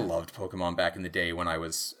 I loved Pokemon back in the day when I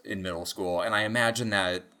was in middle school, and I imagine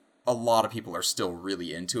that a lot of people are still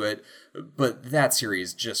really into it, but that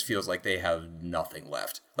series just feels like they have nothing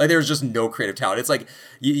left. Like, there's just no creative talent. It's like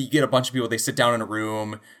you get a bunch of people, they sit down in a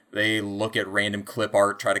room, they look at random clip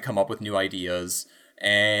art, try to come up with new ideas,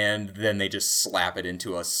 and then they just slap it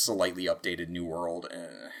into a slightly updated new world.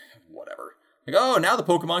 Whatever. Like, oh, now the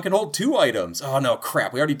Pokemon can hold 2 items. Oh, no,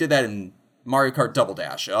 crap. We already did that in Mario Kart Double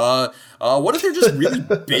Dash. What if they're just really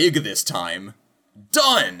big this time?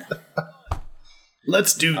 Done!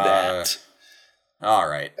 Let's do that. All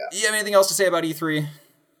right. Yeah. You have anything else to say about E3?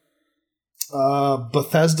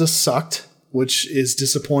 Bethesda sucked, which is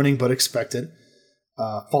disappointing but expected.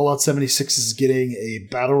 Fallout 76 is getting a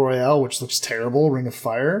Battle Royale, which looks terrible, Ring of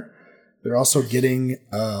Fire. They're also getting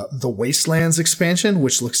the Wastelands expansion,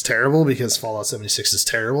 which looks terrible because Fallout 76 is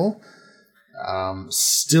terrible.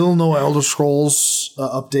 Still no Elder Scrolls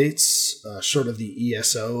updates, short of the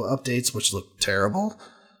ESO updates, which look terrible.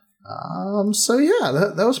 So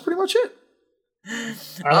yeah, that was pretty much it. I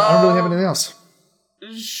don't really have anything else.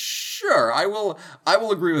 Sure, I will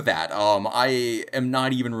agree with that. I am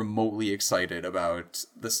not even remotely excited about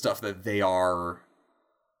the stuff that they are.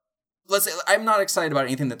 Let's say I'm not excited about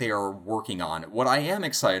anything that they are working on. What I am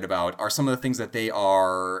excited about are some of the things that they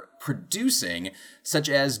are producing, such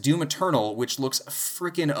as Doom Eternal, which looks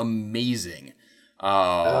freaking amazing.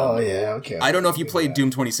 Okay. I don't know if you played Doom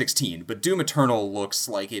 2016, but Doom Eternal looks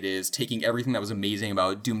like it is taking everything that was amazing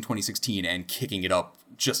about Doom 2016 and kicking it up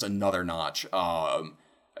just another notch. I'm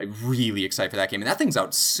really excited for that game, and that thing's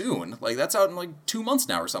out soon. Like, that's out in like 2 months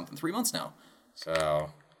now or something, 3 months now.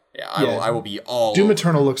 So yeah, I will be all Doom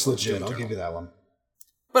Eternal looks legit. I'll give you that one.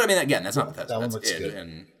 But I mean, again, that's not Bethesda. That one that's looks id, good.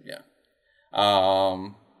 And yeah.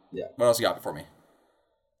 Yeah. What else you got before me?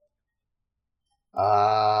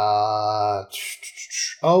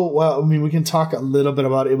 Well, I mean, we can talk a little bit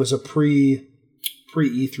about it. It was a pre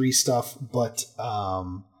E3 stuff, but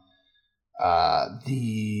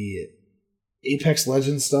the Apex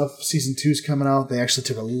Legends stuff, Season 2 is coming out. They actually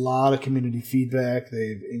took a lot of community feedback.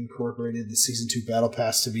 They've incorporated the Season 2 Battle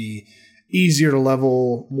Pass to be easier to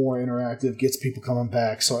level, more interactive, gets people coming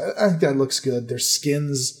back. So I think that looks good. Their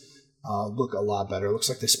skins look a lot better. It looks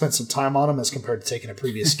like they spent some time on them as compared to taking a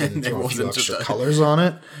previous skin and throwing a few extra colors on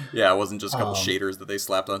it. Yeah, it wasn't just a couple shaders that they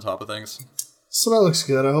slapped on top of things. So that looks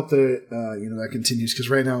good. I hope that that continues, because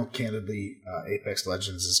right now, candidly, Apex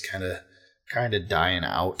Legends is kind of dying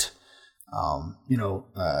out.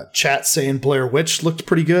 Chat saying Blair Witch looked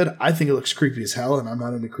pretty good. I think it looks creepy as hell, and I'm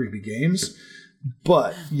not into creepy games.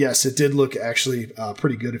 But yes, it did look actually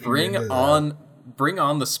pretty good. If bring on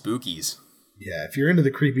the spookies. Yeah, if you're into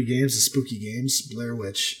the creepy games, the spooky games, Blair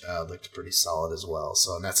Witch looked pretty solid as well.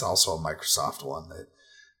 So, and that's also a Microsoft one that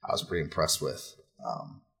I was pretty impressed with.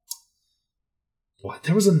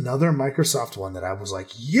 There was another Microsoft one that I was like,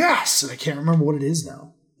 yes, and I can't remember what it is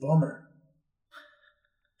now. Bummer.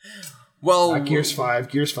 Well, Gears 5.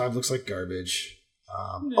 Gears 5 looks like garbage.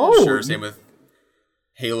 Sure. Same with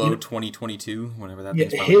Halo 2022, whenever that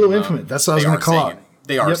thing's Halo Infinite. That's what I was going to call it.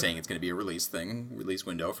 They are saying it's going to be a release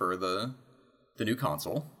window for the new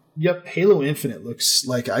console. Yep, Halo Infinite looks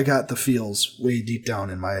like I got the feels way deep down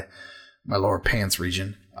in my lower pants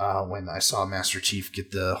region when I saw Master Chief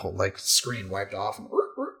get the whole screen wiped off. And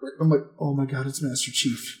I'm like, oh my god, it's Master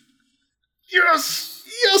Chief. Yes,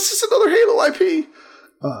 it's another Halo IP.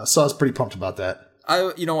 So I was pretty pumped about that.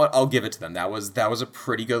 You know what? I'll give it to them. That was a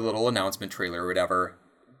pretty good little announcement trailer or whatever.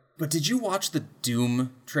 But did you watch the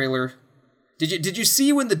Doom trailer? Did you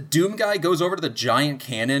see when the Doom guy goes over to the giant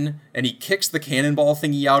cannon and he kicks the cannonball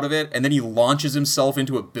thingy out of it, and then he launches himself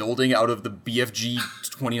into a building out of the BFG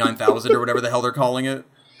 29,000 or whatever the hell they're calling it?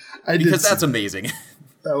 Because that's amazing.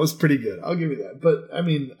 That was pretty good. I'll give you that. But I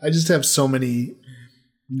mean, I just have so many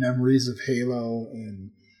memories of Halo,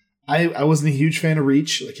 and I wasn't a huge fan of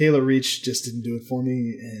Reach. Like Halo Reach just didn't do it for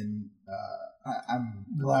me, and I'm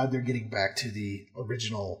glad they're getting back to the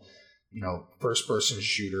original, first-person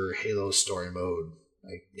shooter Halo story mode.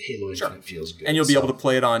 Like Halo Infinite feels good, and you'll be able to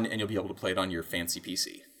play it on, your fancy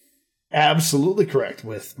PC. Absolutely correct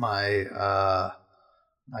with my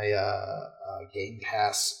Game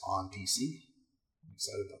Pass on PC. I'm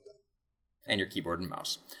excited about that. And your keyboard and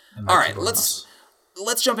mouse. All right, let's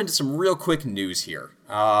jump into some real quick news here.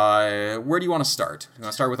 Where do you want to start? You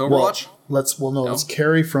want to start with Overwatch? Let's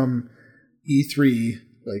carry from E3,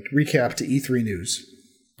 like recap to E3 news.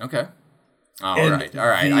 Okay. All right.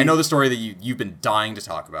 I know the story that you've been dying to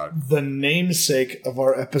talk about. The namesake of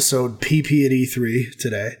our episode, PP at E3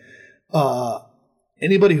 today.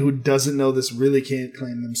 Anybody who doesn't know this really can't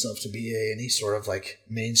claim themselves to be any sort of like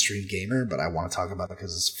mainstream gamer, but I want to talk about it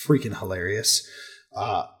because it's freaking hilarious.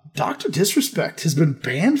 Dr. Disrespect has been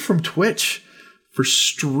banned from Twitch for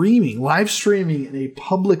live streaming in a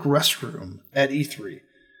public restroom at E3,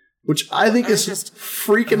 which I think is just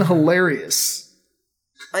freaking hilarious.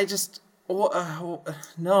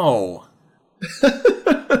 No.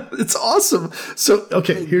 It's awesome. So,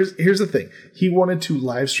 okay, here's the thing. He wanted to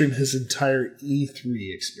live stream his entire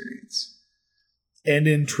E3 experience. And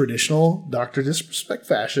in traditional Dr. Disrespect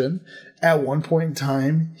fashion, at one point in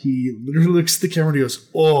time, he literally looks at the camera and he goes,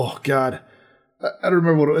 "Oh, God." I don't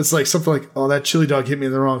remember what it was. It's like something like, "Oh, that chili dog hit me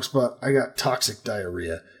in the wrong spot. I got toxic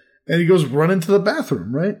diarrhea." And he goes running to the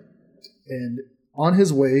bathroom, right? And on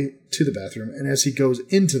his way to the bathroom, and as he goes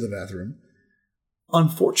into the bathroom,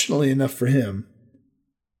 unfortunately enough for him,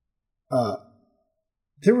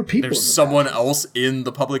 there were people. There's someone else in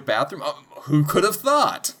the public bathroom? Who could have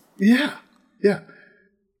thought? Yeah.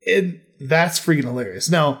 And that's freaking hilarious.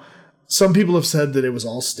 Now, some people have said that it was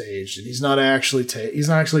all staged and he's not actually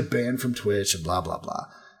banned from Twitch and blah, blah, blah.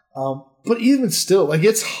 But even still, like,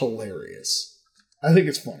 it's hilarious. I think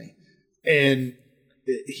it's funny. And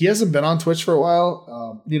he hasn't been on Twitch for a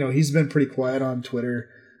while. He's been pretty quiet on Twitter.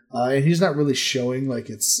 And he's not really showing like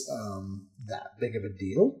it's that big of a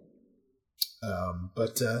deal.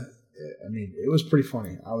 But it was pretty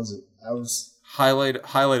funny. I was highlight of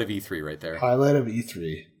E3 right there. Highlight of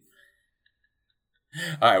E3.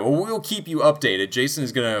 All right, well, we'll keep you updated. Jason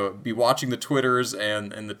is going to be watching the Twitters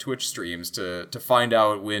and the Twitch streams to find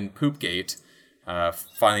out when Poopgate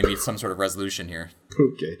finally meets some sort of resolution here.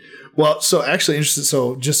 Poopgate. Well, so actually interested.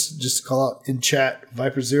 So just to call out in chat,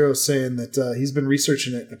 Viper Zero saying that he's been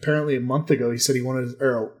researching it. Apparently, a month ago, he said he wanted,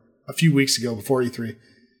 or a few weeks ago before E3,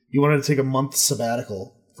 he wanted to take a month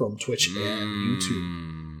sabbatical from Twitch and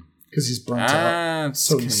YouTube because he's burnt out.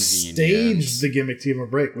 So he staged the gimmick to give him a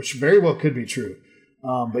break, which very well could be true.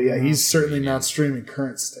 But yeah, he's certainly not streaming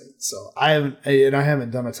current state. So I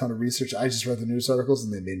haven't done a ton of research. I just read the news articles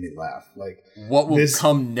and they made me laugh. Like, what will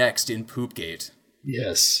come next in Poopgate?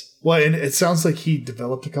 Yes. Well, and it sounds like he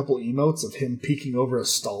developed a couple emotes of him peeking over a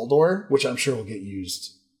stall door, which I'm sure will get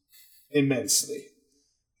used immensely.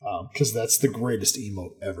 Because that's the greatest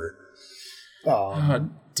emote ever.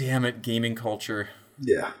 Damn it, gaming culture.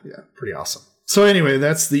 Yeah, pretty awesome. So anyway,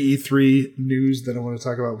 that's the E3 news that I want to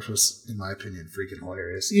talk about, which was, in my opinion, freaking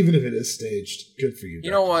hilarious. Even if it is staged, good for you. You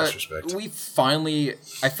know what? I feel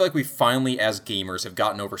like we finally, as gamers, have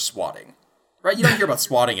gotten over swatting. Right? You don't hear about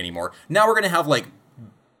swatting anymore. Now we're going to have, like,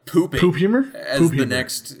 pooping. Poop humor?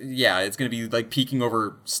 Next... Yeah, it's going to be, like, peeking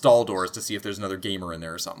over stall doors to see if there's another gamer in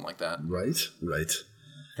there or something like that. Right.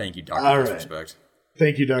 Thank you, Dr. Disrespect.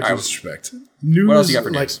 Thank you, Dr. Disrespect. News, what else you got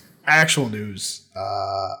for news? Actual news.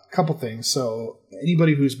 A couple things. So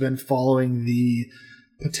anybody who's been following the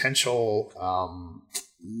potential,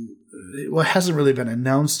 it hasn't really been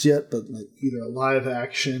announced yet, but like either a live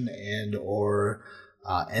action and or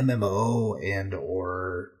MMO and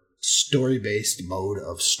or story-based mode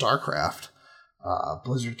of StarCraft.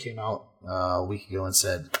 Blizzard came out a week ago and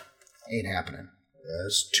said, ain't happening.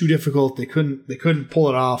 It's too difficult. They couldn't pull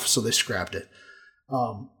it off, so they scrapped it.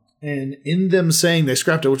 And in them saying they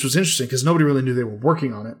scrapped it, which was interesting because nobody really knew they were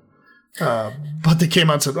working on it. But they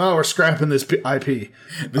came out and said, "Oh, we're scrapping this IP."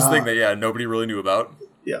 This thing that nobody really knew about.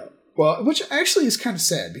 Yeah, well, which actually is kind of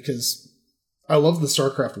sad because I love the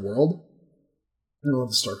StarCraft world. I love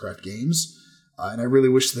the StarCraft games, and I really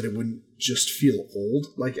wish that it wouldn't just feel old.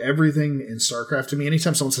 Like everything in StarCraft to me,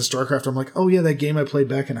 anytime someone says StarCraft, I'm like, "Oh yeah, that game I played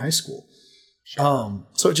back in high school." Sure.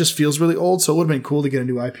 So it just feels really old. So it would have been cool to get a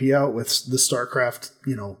new IP out with the StarCraft,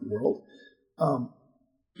 world. But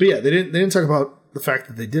yeah, they didn't talk about the fact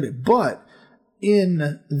that they did it. But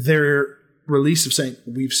in their release of saying,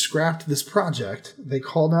 we've scrapped this project. They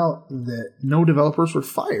called out that no developers were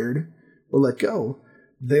fired or let go.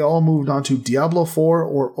 They all moved on to Diablo 4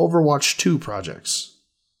 or Overwatch 2 projects,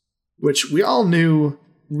 which we all knew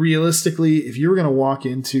realistically, if you were going to walk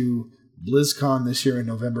into BlizzCon this year in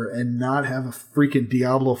November and not have a freaking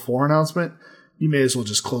Diablo 4 announcement, you may as well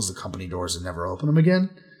just close the company doors and never open them again,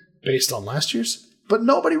 based on last year's. But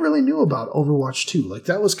nobody really knew about Overwatch 2. Like,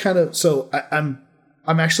 that was kind of... So I'm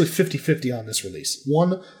actually 50-50 on this release.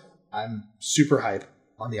 One, I'm super hype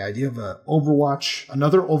on the idea of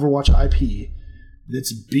another Overwatch IP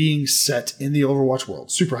that's being set in the Overwatch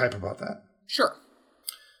world. Super hype about that. Sure.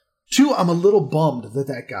 Two, I'm a little bummed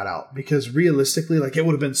that got out, because realistically, like, it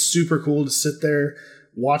would have been super cool to sit there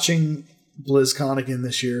watching BlizzCon again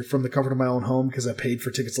this year from the comfort of my own home, because I paid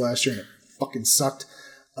for tickets last year and it fucking sucked.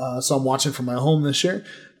 So I'm watching from my home this year.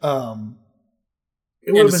 And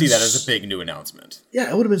to see that as a big new announcement. Yeah,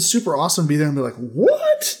 it would have been super awesome to be there and be like,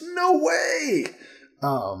 what? No way!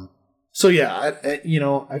 So yeah,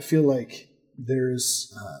 I feel like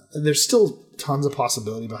there's still tons of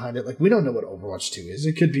possibility behind it. Like, we don't know what Overwatch 2 is.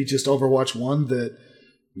 It could be just Overwatch 1 that,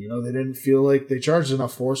 they didn't feel like they charged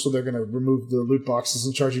enough for, so they're going to remove the loot boxes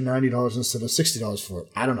and charge you $90 instead of $60 for it.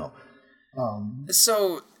 I don't know.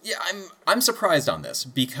 So, yeah, I'm surprised on this,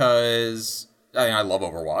 because I love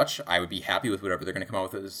Overwatch. I would be happy with whatever they're going to come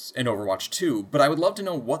out with as in Overwatch 2, but I would love to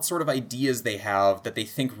know what sort of ideas they have that they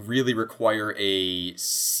think really require a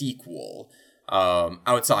sequel,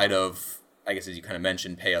 outside of, I guess, as you kind of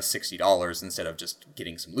mentioned, pay us $60 instead of just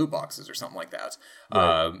getting some loot boxes or something like that.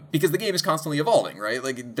 Right. Because the game is constantly evolving, right?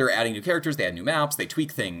 Like, they're adding new characters, they add new maps, they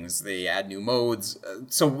tweak things, they add new modes.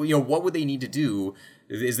 So, what would they need to do?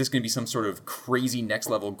 Is this going to be some sort of crazy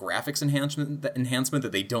next-level graphics enhancement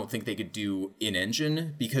that they don't think they could do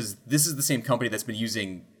in-engine? Because this is the same company that's been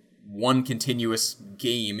using one continuous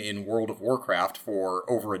game in World of Warcraft for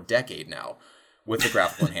over a decade now, with the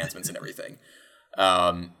graphical enhancements and everything.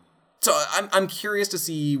 So I'm curious to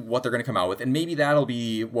see what they're going to come out with, and maybe that'll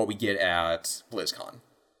be what we get at BlizzCon.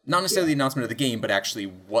 Not necessarily the announcement of the game, but actually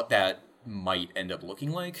what that might end up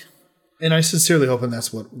looking like. And I sincerely hope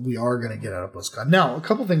that's what we are going to get out of BlizzCon. Now, a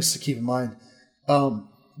couple things to keep in mind.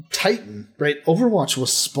 Titan, right? Overwatch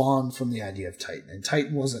was spawned from the idea of Titan, and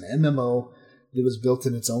Titan was an MMO that was built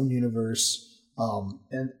in its own universe.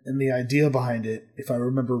 And the idea behind it, if I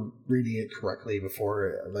remember reading it correctly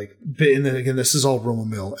before, and then again, this is all rumor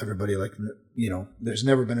mill, everybody, there's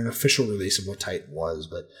never been an official release of what Titan was,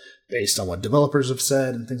 but based on what developers have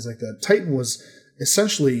said and things like that, Titan was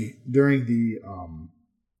essentially during the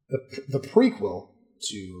prequel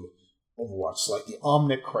to Overwatch, like the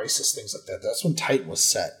Omnic Crisis, things like that. That's when Titan was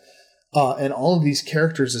set. And all of these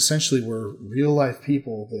characters essentially were real life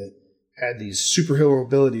people that had these superhero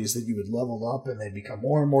abilities that you would level up, and they'd become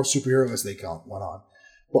more and more superhero as they went on.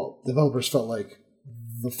 Well, developers felt like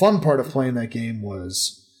the fun part of playing that game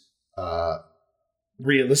was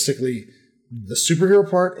realistically the superhero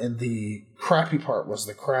part, and the crappy part was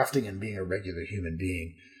the crafting and being a regular human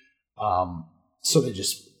being. So they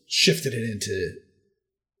just shifted it into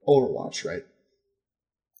Overwatch, right?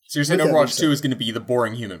 So you're saying Overwatch 2 is going to be the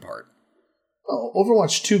boring human part? Oh,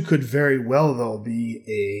 Overwatch 2 could very well, though, be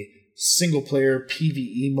a single-player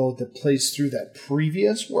PvE mode that plays through that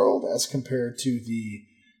previous world as compared to the,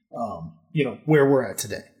 where we're at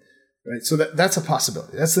today, right? So that's a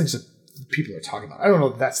possibility. That's things that people are talking about. I don't know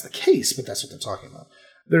if that's the case, but that's what they're talking about.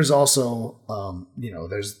 There's also,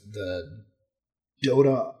 there's the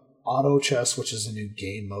Dota Auto Chess, which is a new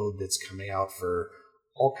game mode that's coming out for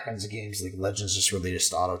all kinds of games. Like Legends just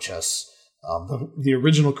released Auto Chess. The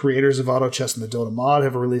original creators of Auto Chess and the Dota mod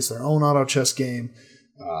have released their own Auto Chess game.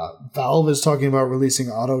 Valve is talking about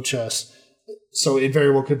releasing Auto Chess. So it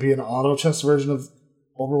very well could be an Auto Chess version of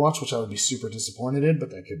Overwatch, which I would be super disappointed in,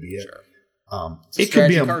 but that could be it. Sure. It could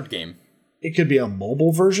be a card game. It could be a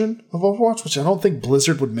mobile version of Overwatch, which I don't think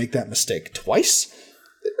Blizzard would make that mistake twice.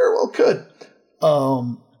 They very well could.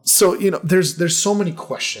 So, there's so many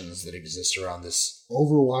questions that exist around this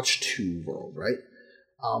Overwatch 2 world, right?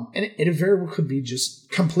 And it very well could be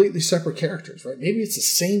just completely separate characters, right? Maybe it's the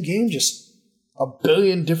same game, just a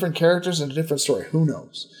billion different characters and a different story. Who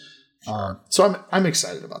knows? Sure. So I'm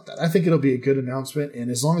excited about that. I think it'll be a good announcement, and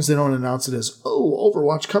as long as they don't announce it as,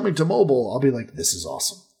 Overwatch coming to mobile, I'll be like, this is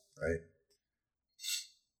awesome, right?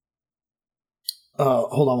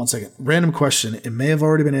 Hold on one second. Random question. It may have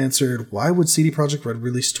already been answered. Why would CD Projekt Red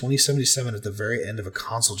release 2077 at the very end of a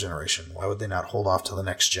console generation? Why would they not hold off till the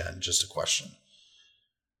next gen? Just a question.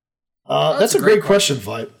 That's a great question,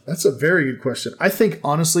 Vibe. That's a very good question. I think,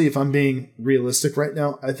 honestly, if I'm being realistic right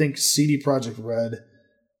now, I think CD Projekt Red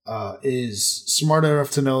is smart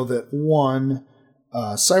enough to know that, one,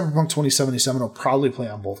 Cyberpunk 2077 will probably play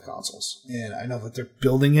on both consoles. And I know that they're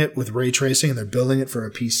building it with ray tracing and they're building it for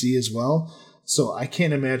a PC as well. So I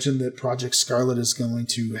can't imagine that Project Scarlet is going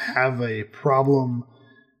to have a problem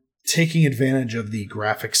taking advantage of the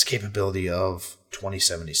graphics capability of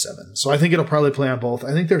 2077. So I think it'll probably play on both.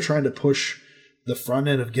 I think they're trying to push the front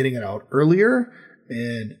end of getting it out earlier,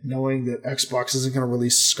 and knowing that Xbox isn't going to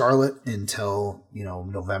release Scarlet until,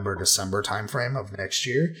 November, December timeframe of next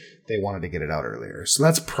year, they wanted to get it out earlier. So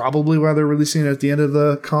that's probably why they're releasing it at the end of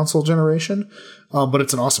the console generation. But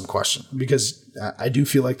it's an awesome question, because I do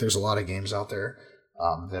feel like there's a lot of games out there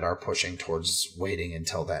that are pushing towards waiting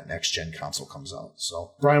until that next gen console comes out.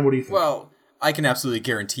 So, Brian, what do you think? Well, I can absolutely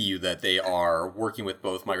guarantee you that they are working with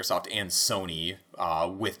both Microsoft and Sony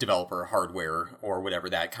with developer hardware or whatever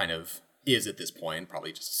that kind of is at this point,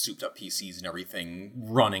 probably just souped up PCs and everything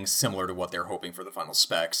running similar to what they're hoping for the final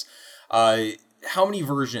specs. How many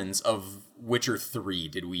versions of Witcher 3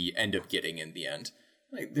 did we end up getting in the end?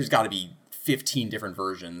 There's got to be 15 different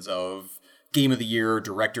versions of Game of the Year,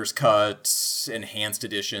 Director's Cut, Enhanced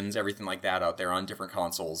Editions, everything like that out there on different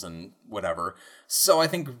consoles and whatever. So I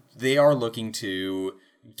think they are looking to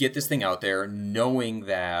get this thing out there, knowing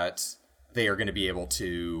that they are going to be able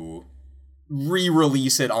to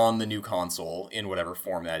re-release it on the new console in whatever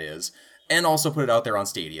form that is, and also put it out there on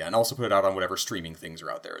Stadia, and also put it out on whatever streaming things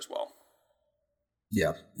are out there as well.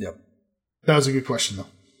 Yeah, yep. That was a good question, though.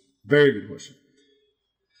 Very good question.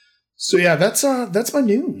 So yeah, that's my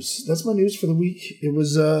news. That's my news for the week. It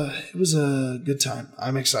was a good time.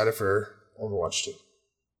 I'm excited for Overwatch 2.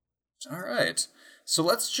 All right. So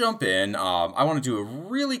let's jump in. I want to do a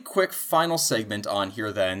really quick final segment on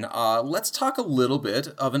here then. Let's talk a little bit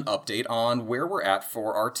of an update on where we're at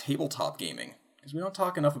for our tabletop gaming, because we don't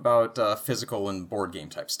talk enough about physical and board game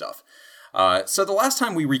type stuff. So the last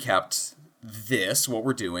time we recapped what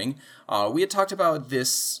we're doing, we had talked about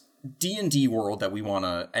this D&D world that we want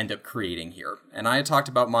to end up creating here. And I had talked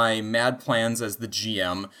about my mad plans as the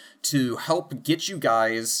GM to help get you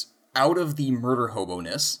guys out of the murder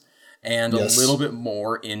hobo-ness and a little bit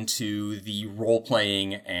more into the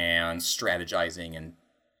role-playing and strategizing and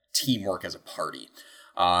teamwork as a party.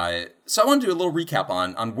 So I want to do a little recap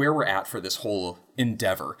on where we're at for this whole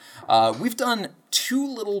endeavor. We've done 2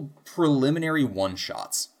 little preliminary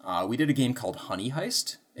one-shots. We did a game called Honey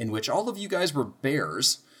Heist, in which all of you guys were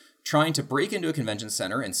bears trying to break into a convention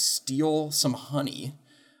center and steal some honey.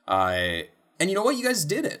 And you know what? You guys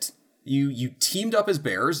did it. You teamed up as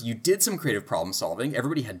bears. You did some creative problem solving.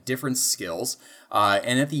 Everybody had different skills.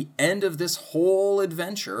 And at the end of this whole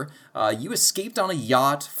adventure, you escaped on a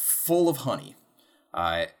yacht full of honey.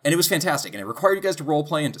 And it was fantastic. And it required you guys to role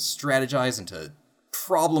play and to strategize and to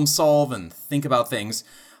problem solve and think about things.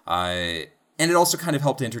 And it also kind of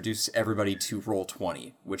helped to introduce everybody to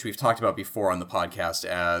Roll20, which we've talked about before on the podcast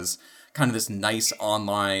as kind of this nice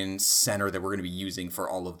online center that we're going to be using for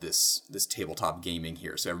all of this tabletop gaming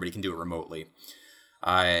here, so everybody can do it remotely.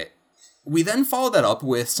 We then followed that up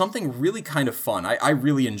with something really kind of fun. I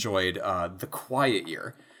really enjoyed The Quiet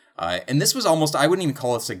Year. And this was almost, I wouldn't even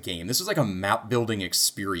call this a game. This was like a map building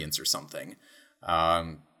experience or something.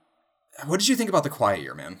 What did you think about The Quiet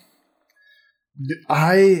Year, man?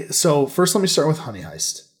 So first let me start with Honey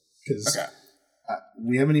Heist, because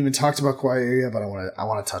we haven't even talked about Quiet Year yet, but I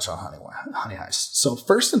want to touch on Honey Heist. So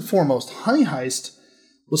first and foremost, Honey Heist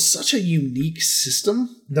was such a unique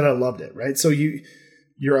system that I loved it, right? So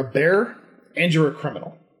you're a bear and you're a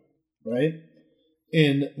criminal, right?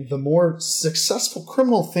 And the more successful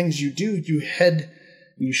criminal things you do,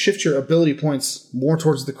 you shift your ability points more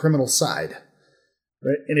towards the criminal side,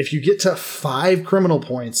 right? And if you get to 5 criminal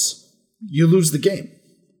points, you lose the game.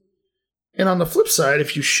 And on the flip side,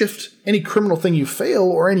 if you shift any criminal thing you fail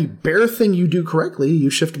or any bear thing you do correctly, you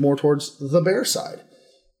shift more towards the bear side.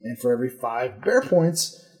 And for every 5 bear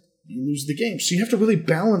points, you lose the game. So you have to really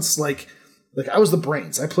balance, like I was the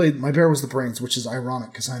brains. My bear was the brains, which is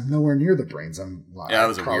ironic because I'm nowhere near the brains. That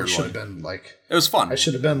was a weird one. Should have been it was fun. I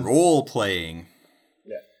should have been role playing.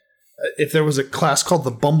 Yeah. If there was a class called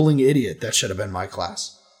the Bumbling Idiot, that should have been my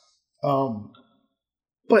class.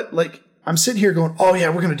 But I'm sitting here going, oh yeah,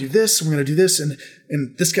 we're going to do this,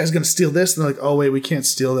 and this guy's going to steal this. And they're like, oh wait, we can't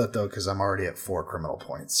steal that though because I'm already at 4 criminal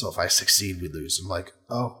points. So if I succeed, we lose. I'm like,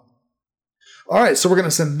 oh. All right, so we're going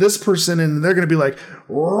to send this person in, and they're going to be like,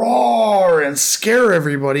 roar, and scare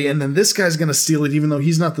everybody. And then this guy's going to steal it even though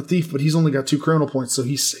he's not the thief, but he's only got 2 criminal points, so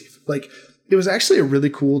he's safe. It was actually a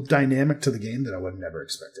really cool dynamic to the game that I would have never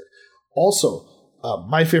expected. Also,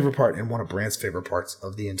 my favorite part and one of Brand's favorite parts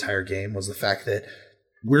of the entire game was the fact that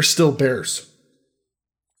we're still bears.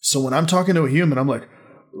 So when I'm talking to a human, I'm like,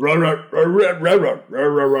 and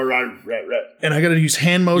I got to use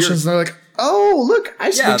hand motions. And they're like, "Oh, look,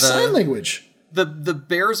 I speak sign language." The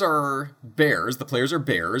bears are bears. The players are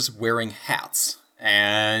bears wearing hats.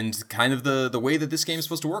 And kind of the way that this game is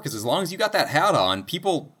supposed to work is as long as you got that hat on,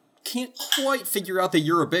 people can't quite figure out that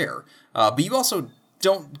you're a bear. But you also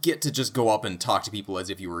don't get to just go up and talk to people as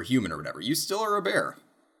if you were a human or whatever. You still are a bear.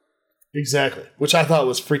 Exactly, which I thought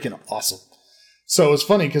was freaking awesome. So it was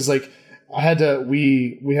funny because like I had to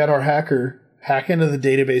we had our hacker hack into the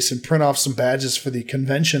database and print off some badges for the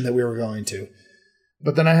convention that we were going to.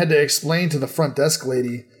 But then I had to explain to the front desk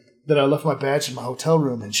lady that I left my badge in my hotel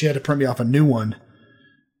room, and she had to print me off a new one.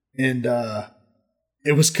 And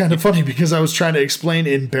it was kind of funny because I was trying to explain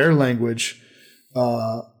in bear language,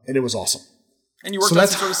 and it was awesome. And you worked out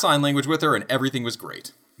some sort of sign language with her, and everything was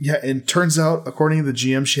great. Yeah, and turns out, according to the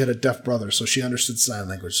GM, she had a deaf brother, so she understood sign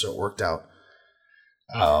language, so it worked out.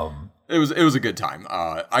 It was a good time.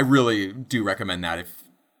 I really do recommend that if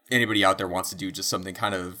anybody out there wants to do just something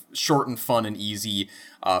kind of short and fun and easy.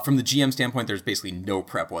 From the GM standpoint, there's basically no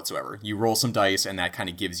prep whatsoever. You roll some dice, and that kind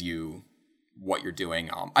of gives you what you're doing.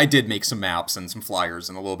 I did make some maps and some flyers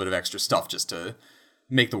and a little bit of extra stuff just to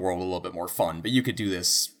make the world a little bit more fun. But you could do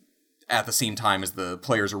this at the same time as the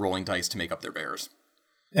players are rolling dice to make up their bears.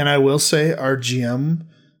 And I will say our GM,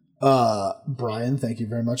 Brian, thank you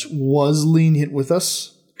very much, was lenient with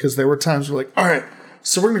us because there were times we're like, all right,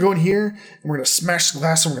 so we're going to go in here and we're going to smash the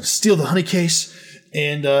glass and we're going to steal the honey case.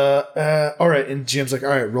 And all right. And GM's like, all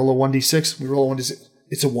right, roll a 1d6. We roll a 1d6.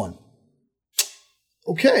 It's a 1.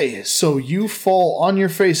 Okay, so you fall on your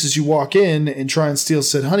face as you walk in and try and steal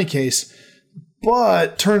said honey case,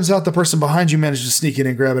 but turns out the person behind you managed to sneak in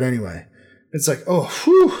and grab it anyway. It's like, oh,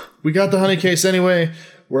 whew, we got the honey case anyway.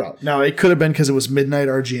 We're out. Now, it could have been because it was midnight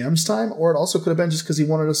our GM's time, or it also could have been just because he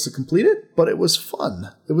wanted us to complete it, but it was fun.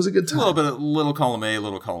 It was a good time. A little bit of little column A,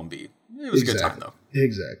 little column B. It was a good time, though.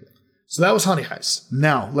 Exactly. So that was Honey Heist.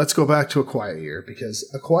 Now, let's go back to A Quiet Year, because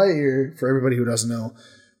A Quiet Year, for everybody who doesn't know,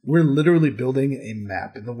 we're literally building a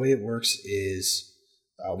map, and the way it works is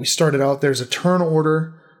we started out, there's a turn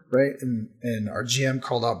order, right? And our GM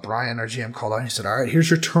called out, Brian, our GM called out, and he said, all right, here's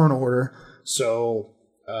your turn order. So,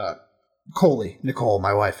 Nicole,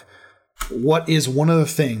 my wife, what is one of the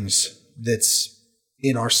things that's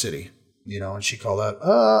in our city? You know, and she called out,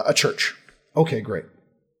 a church. Okay, great.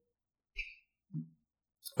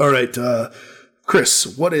 All right,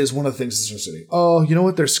 Chris, what is one of the things that's in our city? Oh, you know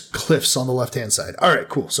what? There's cliffs on the left-hand side. All right,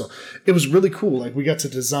 cool. So it was really cool. Like, we got to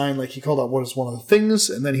design, like, he called out what is one of the things,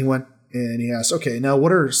 and then he went and he asked, okay, now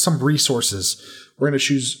what are some resources? We're going to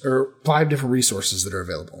choose 5 different resources that are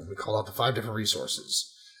available. We called out the 5 different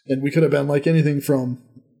resources. And we could have been like anything from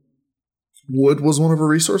wood was one of our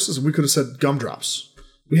resources, and we could have said gumdrops.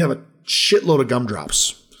 We have a shitload of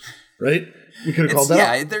gumdrops, right? We could have called that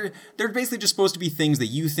out. Yeah, they're basically just supposed to be things that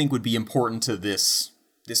you think would be important to this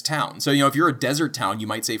town. So, you know, if you're a desert town, you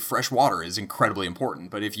might say fresh water is incredibly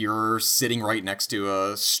important. But if you're sitting right next to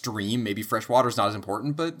a stream, maybe fresh water is not as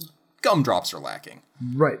important, but gumdrops are lacking.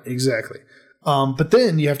 Right, exactly. But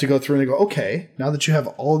then you have to go through and go, okay, now that you have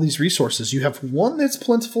all of these resources, you have one that's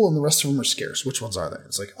plentiful and the rest of them are scarce. Which ones are they?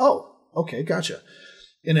 It's like, oh, okay, gotcha.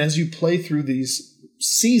 And as you play through these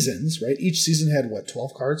seasons, right, each season had,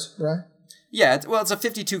 12 cards, right? Yeah, it's a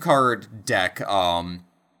 52-card deck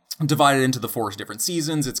divided into the 4 different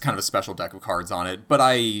seasons. It's kind of a special deck of cards on it, but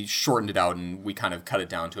I shortened it out and we kind of cut it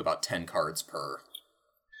down to about 10 cards per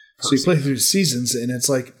So you play through the seasons, and it's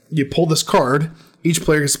like you pull this card, each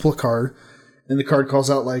player gets to pull a card, and the card calls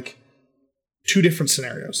out like 2 different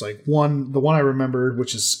scenarios. Like the one I remembered,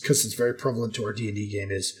 which is because it's very prevalent to our D&D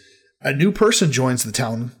game, is a new person joins the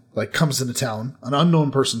town, like comes into town, an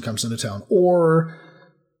unknown person comes into town, or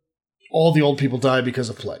all the old people die because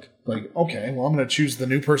of plague. Like, okay, well, I'm going to choose the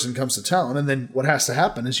new person comes to town, and then what has to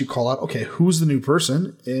happen is you call out, okay, who's the new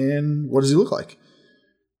person, and what does he look like?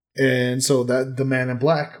 And so that the man in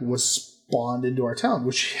black was spawned into our town,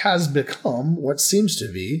 which has become what seems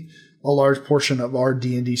to be a large portion of our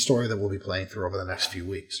D&D story that we'll be playing through over the next few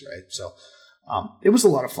weeks, right? So it was a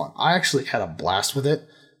lot of fun. I actually had a blast with it.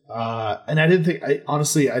 And I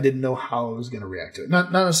didn't know how I was going to react to it.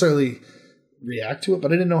 Not necessarily react to it,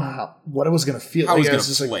 but I didn't know what I was going to feel. How I was going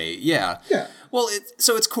to play, yeah. Well,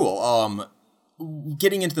 it's cool.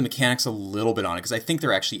 Getting into the mechanics a little bit on it, because I think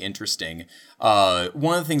they're actually interesting.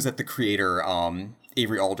 One of the things that the creator,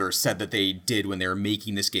 Avery Alder, said that they did when they were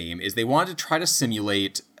making this game is they wanted to try to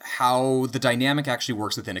simulate how the dynamic actually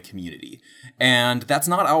works within a community. And that's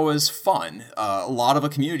not always fun. A lot of a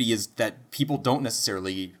community is that people don't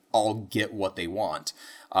necessarily all get what they want.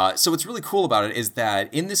 So what's really cool about it is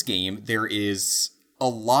that in this game, there is a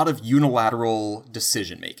lot of unilateral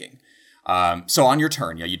decision making. So on your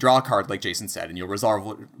turn, you draw a card, like Jason said, and you'll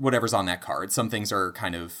resolve whatever's on that card. Some things are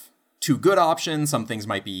kind of two good options. Some things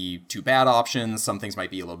might be two bad options. Some things might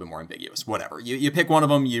be a little bit more ambiguous. Whatever. You pick one of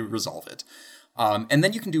them, you resolve it. And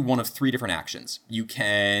then you can do one of three different actions. You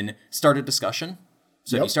can start a discussion.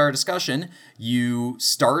 So if you start a discussion, you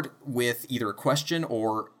start with either a question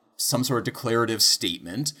or some sort of declarative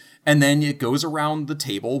statement, and then it goes around the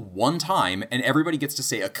table one time, and everybody gets to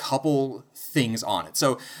say a couple things on it.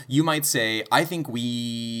 So you might say, I think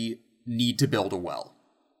we need to build a well.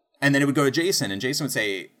 And then it would go to Jason, and Jason would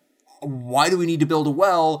say, why do we need to build a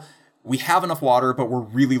well? We have enough water, but we're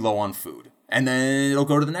really low on food. And then it'll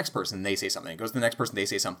go to the next person, they say something. It goes to the next person, they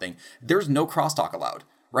say something. There's no crosstalk allowed.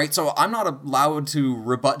 Right? So I'm not allowed to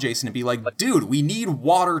rebut Jason and be like, dude, we need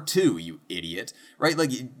water too, you idiot. Right?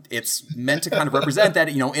 Like, it's meant to kind of represent that,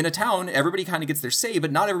 in a town, everybody kind of gets their say, but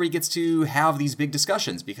not everybody gets to have these big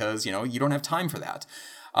discussions because, you don't have time for that.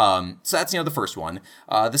 So that's, the first one.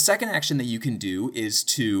 The second action that you can do is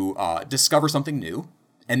to discover something new.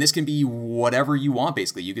 And this can be whatever you want,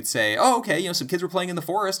 basically. You could say, oh, okay, some kids were playing in the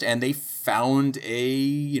forest and they found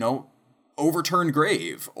a, overturned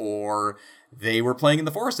grave, or they were playing in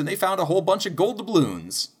the forest and they found a whole bunch of gold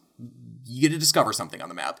doubloons. You get to discover something on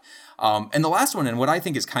the map. And the last one, and what I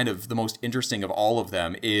think is kind of the most interesting of all of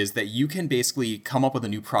them, is that you can basically come up with a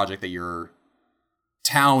new project that your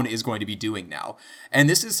town is going to be doing now. And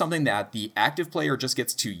this is something that the active player just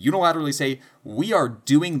gets to unilaterally say, we are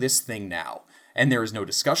doing this thing now. And there is no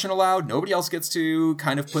discussion allowed. Nobody else gets to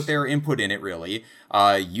kind of put their input in it, really.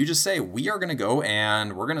 You just say, we are going to go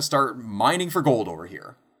and we're going to start mining for gold over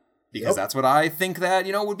here. Because that's what I think that,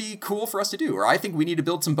 would be cool for us to do. Or I think we need to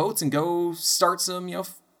build some boats and go start some,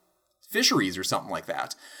 fisheries or something like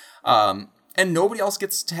that. And nobody else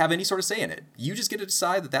gets to have any sort of say in it. You just get to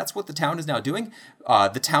decide that that's what the town is now doing.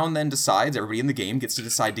 The town then decides, everybody in the game gets to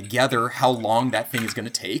decide together how long that thing is going to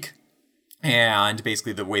take. And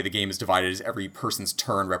basically the way the game is divided is every person's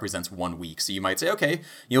turn represents 1 week. So you might say, okay,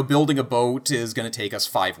 building a boat is going to take us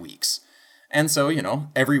 5 weeks. And so,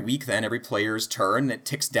 every week then, every player's turn, it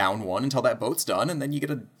ticks down one until that boat's done. And then you get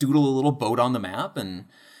to doodle a little boat on the map. And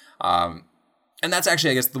that's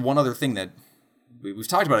actually, I guess, the one other thing that we've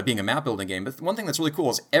talked about it being a map building game. But one thing that's really cool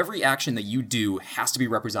is every action that you do has to be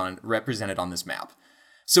represented on this map.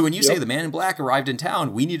 So when you say the man in black arrived in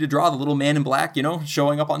town, we need to draw the little man in black,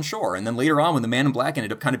 showing up on shore. And then later on, when the man in black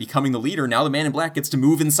ended up kind of becoming the leader, now the man in black gets to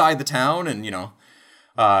move inside the town. And,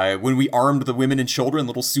 when we armed the women and children,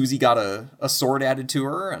 little Susie got a sword added to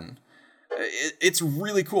her. And it's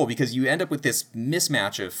really cool because you end up with this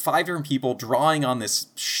mismatch of 5 different people drawing on this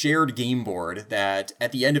shared game board that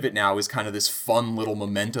at the end of it now is kind of this fun little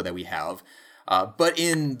memento that we have. But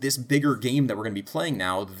in this bigger game that we're going to be playing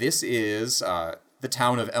now, this is the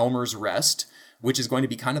town of Elmer's Rest, which is going to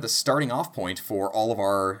be kind of the starting off point for all of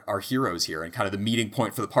our heroes here and kind of the meeting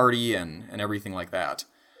point for the party and everything like that.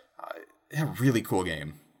 Really cool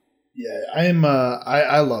game. Yeah,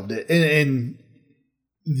 I loved it. And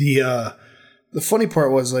the funny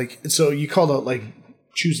part was, like, so you called out, like,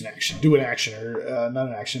 choose an action, do an action, or not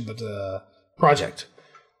an action, but a project.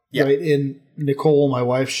 Yeah. Right? And Nicole, my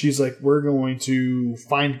wife, she's like, we're going to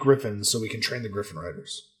find griffins so we can train the griffin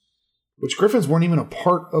riders. Which griffins weren't even a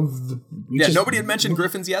part of the... Nobody had mentioned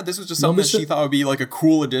griffins yet. This was just something that she thought would be like a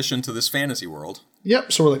cool addition to this fantasy world.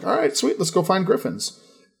 Yep. So we're like, all right, sweet, let's go find griffins.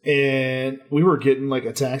 And we were getting, like,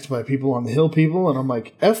 attacked by people on the hill people, and I'm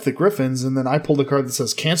like, F the griffins. And then I pulled a card that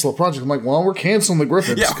says cancel a project. I'm like, well, we're canceling the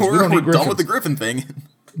griffins. Yeah, we're done with the griffin thing.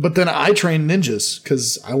 But then I trained ninjas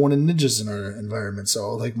because I wanted ninjas in our environment.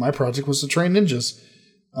 So, like, my project was to train ninjas.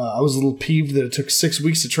 I was a little peeved that it took 6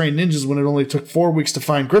 weeks to train ninjas when it only took 4 weeks to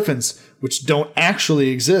find griffins, which don't actually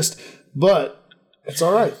exist, but it's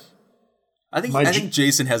all right. I think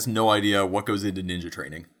Jason has no idea what goes into ninja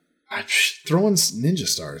training. Throwing ninja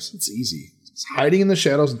stars, it's easy. It's hiding in the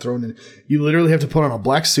shadows and throwing in. You literally have to put on a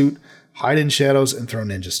black suit, hide in shadows, and throw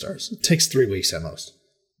ninja stars. It takes 3 weeks at most.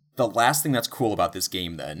 The last thing that's cool about this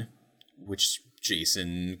game, then, which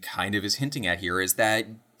Jason kind of is hinting at here, is that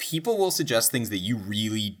people will suggest things that you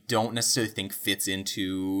really don't necessarily think fits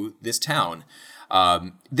into this town.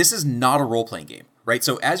 This is not a role-playing game, right?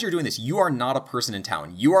 So as you're doing this, you are not a person in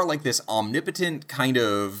town. You are like this omnipotent kind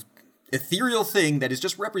of ethereal thing that is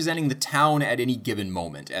just representing the town at any given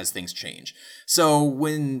moment as things change. So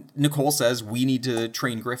when Nicole says we need to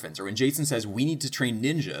train griffins, or when Jason says we need to train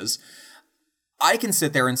ninjas, I can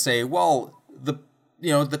sit there and say, well, the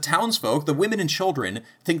townsfolk, the women and children,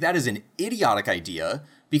 think that is an idiotic idea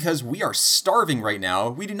because we are starving right now.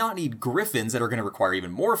 We do not need griffins that are going to require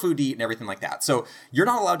even more food to eat and everything like that. So you're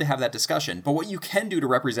not allowed to have that discussion. But what you can do to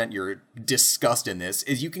represent your disgust in this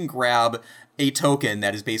is you can grab a token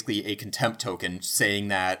that is basically a contempt token saying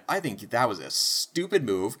that I think that was a stupid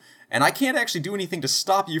move. And I can't actually do anything to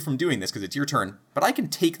stop you from doing this because it's your turn. But I can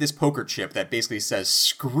take this poker chip that basically says,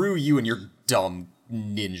 screw you and your dumb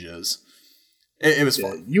ninjas. It was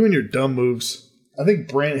fun. You and your dumb moves. I think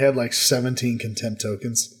Brant had like 17 contempt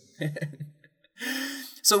tokens.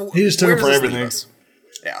 So he just took it for everything.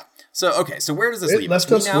 Yeah. So, okay. So where does this leave us?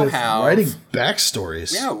 Left us with writing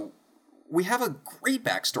backstories. Yeah. We have a great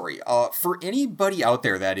backstory. For anybody out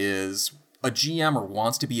there that is a GM or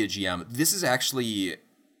wants to be a GM, this is actually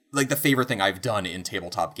like the favorite thing I've done in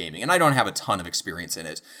tabletop gaming. And I don't have a ton of experience in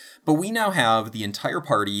it. But we now have the entire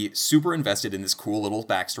party super invested in this cool little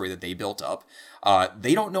backstory that they built up.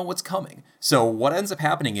 They don't know what's coming. So what ends up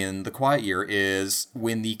happening in the Quiet Year is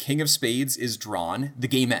when the King of Spades is drawn, the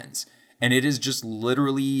game ends. And it is just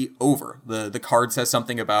literally over. The card says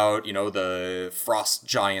something about, the frost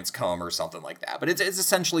giants come or something like that. But it's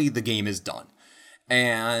essentially the game is done.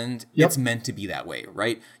 And It's meant to be that way,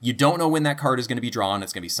 right? You don't know when that card is going to be drawn.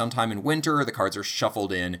 It's going to be sometime in winter. The cards are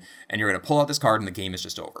shuffled in, and you're going to pull out this card, and the game is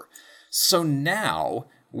just over. So now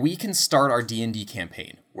we can start our D&D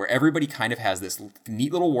campaign, where everybody kind of has this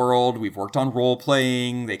neat little world. We've worked on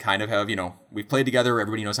role-playing. They kind of have, we've played together.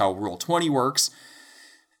 Everybody knows how Roll20 works.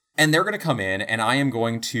 And they're going to come in, and I am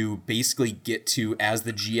going to basically get to, as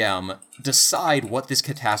the GM, decide what this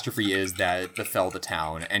catastrophe is that befell the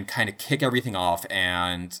town and kind of kick everything off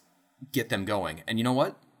and get them going. And you know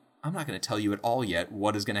what? I'm not going to tell you at all yet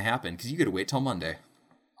what is going to happen because you got to wait till Monday.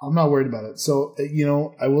 I'm not worried about it. So,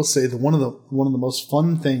 I will say that one of the most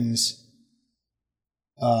fun things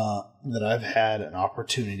that I've had an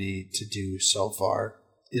opportunity to do so far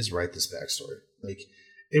is write this backstory.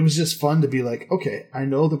 It was just fun to be like, okay, I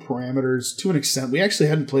know the parameters to an extent. We actually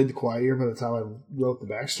hadn't played the Quiet Year by the time I wrote the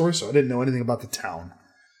backstory, so I didn't know anything about the town.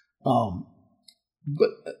 But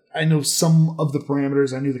I know some of the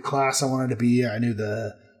parameters. I knew the class I wanted to be. I knew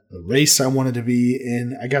the race I wanted to be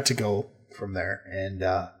in. I got to go from there, and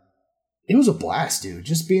it was a blast, dude.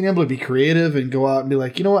 Just being able to be creative and go out and be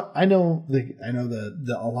like, you know what? I know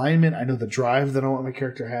the alignment. I know the drive that I want my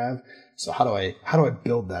character to have. So how do I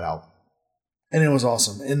build that out? And it was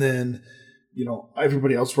awesome. And then,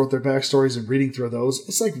 everybody else wrote their backstories, and reading through those,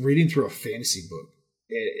 it's like reading through a fantasy book.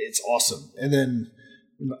 It's awesome. And then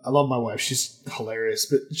I love my wife. She's hilarious,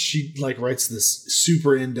 but she writes this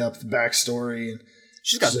super in-depth backstory. And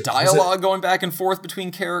she's got dialogue going back and forth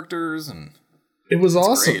between characters. And it was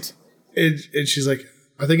awesome. Great. And she's like,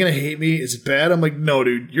 are they going to hate me? Is it bad? I'm like, no,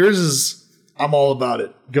 dude, yours is, I'm all about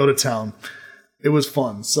it. Go to town. It was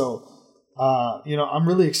fun. So, I'm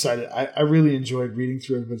really excited. I really enjoyed reading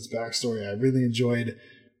through everybody's backstory. I really enjoyed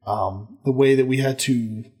the way that we had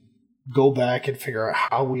to go back and figure out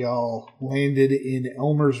how we all landed in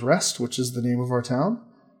Elmer's Rest, which is the name of our town.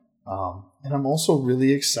 And I'm also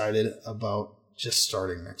really excited about just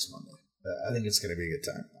starting next Monday. I think it's going to be a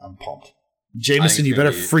good time. I'm pumped. Jameson, you better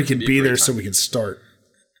freaking be there so we can start.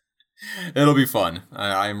 It'll be fun.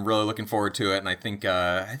 I'm really looking forward to it, and I think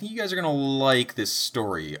you guys are gonna like this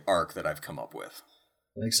story arc that I've come up with.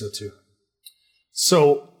 I think so too.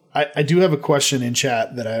 So I do have a question in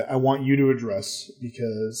chat that I want you to address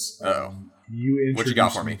because you introduced what you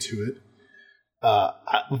got for me to it.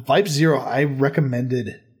 Vibe Zero, I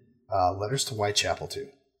recommended Letters to Whitechapel to.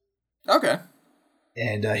 Okay.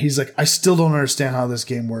 And he's like, I still don't understand how this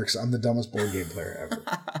game works. I'm the dumbest board game player ever.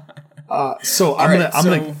 So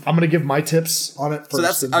I'm gonna give my tips on it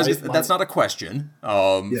first. So that's not a question.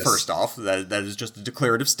 Yes. First off, that is just a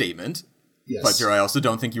declarative statement. Yes. But I also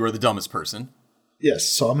don't think you are the dumbest person. Yes.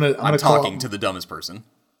 So I'm talking to the dumbest person.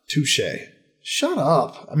 Touche. Shut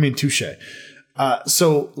up. I mean touche.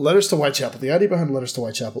 So Letters to Whitechapel. The idea behind Letters to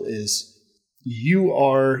Whitechapel is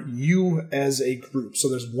you as a group. So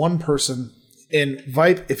there's one person. And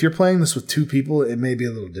Vipe, if you're playing this with two people, it may be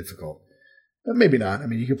a little difficult. But maybe not. I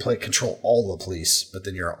mean, you could control all the police, but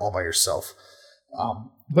then you're all by yourself.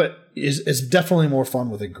 But it's definitely more fun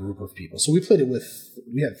with a group of people. So we played it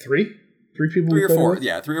we had three people. 3 or 4.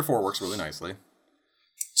 Yeah, 3 or 4 works really nicely.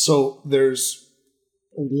 So there's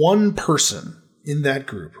one person in that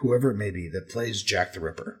group, whoever it may be, that plays Jack the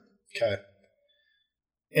Ripper. Okay.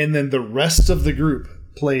 And then the rest of the group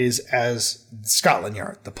plays as Scotland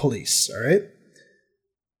Yard, the police. All right.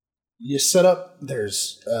 You set up,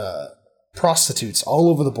 there's prostitutes all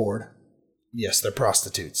over the board. Yes, they're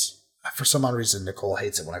prostitutes. For some odd reason, Nicole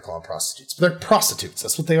hates it when I call them prostitutes. But they're prostitutes.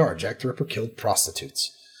 That's what they are. Jack the Ripper killed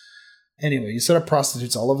prostitutes. Anyway, you set up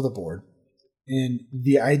prostitutes all over the board. And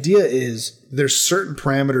the idea is there's certain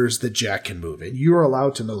parameters that Jack can move, and you are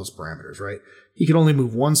allowed to know those parameters, right? He can only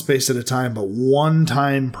move one space at a time, but one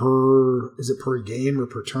time per game or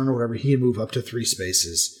per turn or whatever, he can move up to 3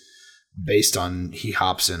 spaces based on he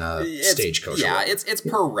hops in a stagecoach. Yeah, it's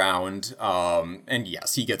per round. And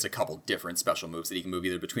yes, he gets a couple different special moves that he can move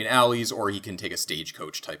either between alleys or he can take a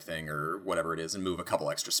stagecoach type thing or whatever it is and move a couple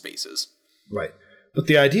extra spaces. Right. But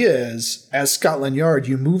the idea is, as Scotland Yard,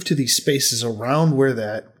 you move to these spaces around where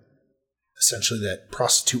that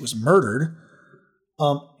prostitute was murdered.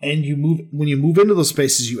 And when you move into those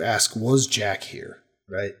spaces, you ask, was Jack here?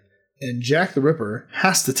 Right? And Jack the Ripper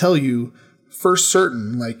has to tell you for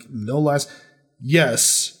certain, like no less,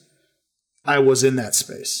 yes, I was in that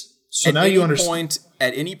space. So now you understand.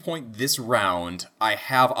 At any point this round, I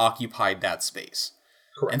have occupied that space.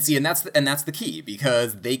 Correct. And that's the key,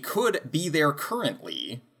 because they could be there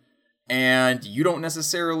currently, and you don't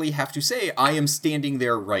necessarily have to say, I am standing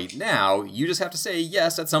there right now. You just have to say,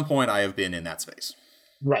 yes, at some point I have been in that space.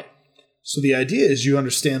 Right. So the idea is you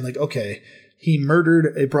understand, like, okay, he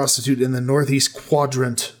murdered a prostitute in the northeast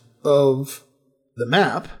quadrant of the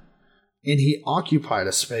map, and he occupied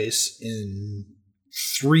a space in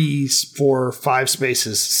 3, 4, 5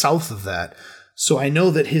 spaces south of that. So I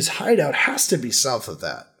know that his hideout has to be south of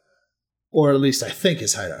that. Or at least I think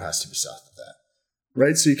his hideout has to be south of that.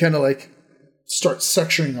 Right? So you kind of like start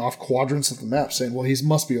sectioning off quadrants of the map, saying, well, he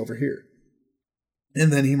must be over here.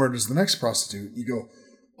 And then he murders the next prostitute. You go,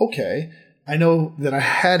 okay, I know that I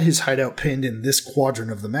had his hideout pinned in this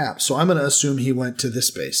quadrant of the map, so I'm going to assume he went to this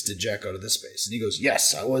space. Did Jack go to this space? And he goes,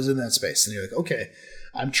 yes, I was in that space. And you're like, okay,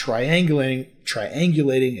 I'm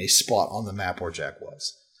triangulating a spot on the map where Jack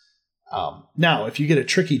was. Now, if you get a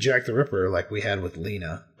tricky Jack the Ripper like we had with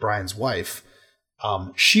Lena, Brian's wife,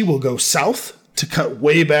 she will go south to cut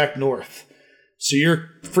way back north. So you're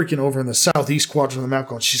freaking over in the southeast quadrant of the map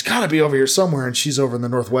going, she's got to be over here somewhere, and she's over in the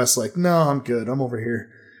northwest like, no, I'm good. I'm over here.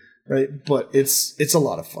 Right? But it's a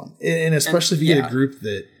lot of fun. And especially if you get a group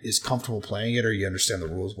that is comfortable playing it or you understand the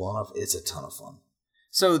rules well enough, it's a ton of fun.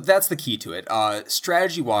 So that's the key to it.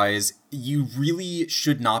 Strategy-wise, you really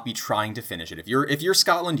should not be trying to finish it. If you're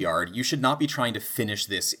Scotland Yard, you should not be trying to finish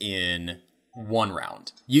this in one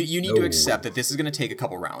round. You need to accept that this is going to take a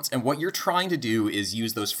couple rounds. And what you're trying to do is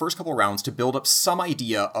use those first couple rounds to build up some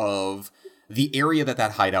idea of the area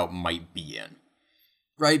that hideout might be in.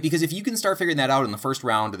 Right? Because if you can start figuring that out in the first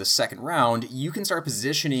round or the second round, you can start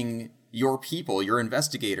positioning your people, your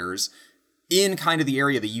investigators, in kind of the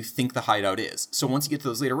area that you think the hideout is. So once you get to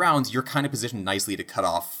those later rounds, you're kind of positioned nicely to cut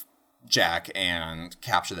off Jack and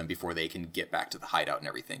capture them before they can get back to the hideout and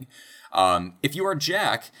everything. If you are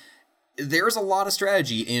Jack, there's a lot of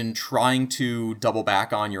strategy in trying to double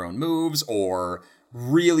back on your own moves or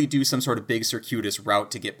really do some sort of big circuitous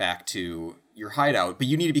route to get back to your hideout. But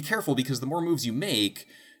you need to be careful because the more moves you make,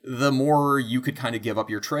 the more you could kind of give up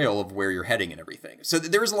your trail of where you're heading and everything. So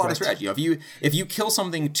there's a lot of strategy. If you kill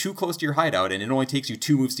something too close to your hideout and it only takes you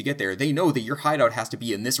 2 moves to get there, they know that your hideout has to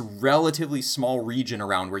be in this relatively small region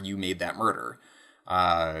around where you made that murder.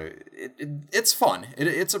 It's fun.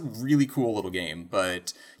 It's a really cool little game,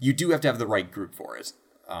 but you do have to have the right group for it.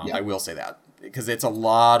 I will say that. Because it's a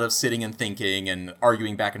lot of sitting and thinking and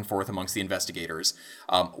arguing back and forth amongst the investigators.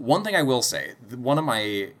 One thing I will say, one of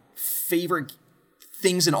my favorite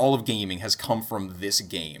things in all of gaming has come from this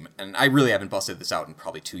game. And I really haven't busted this out in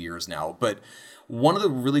probably 2 years now. But one of the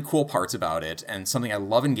really cool parts about it, and something I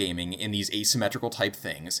love in gaming in these asymmetrical type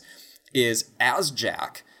things, is as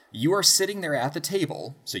Jack, you are sitting there at the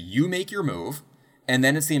table. So you make your move. And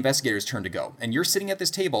then it's the investigator's turn to go. And you're sitting at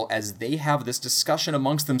this table as they have this discussion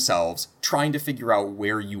amongst themselves, trying to figure out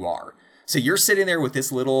where you are. So you're sitting there with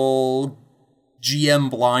this little GM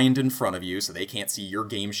blind in front of you, so they can't see your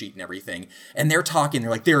game sheet and everything. And they're talking, they're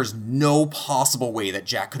like, there's no possible way that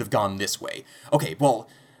Jack could have gone this way. Okay, well,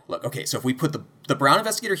 look, okay, so if we put the brown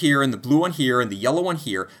investigator here, and the blue one here, and the yellow one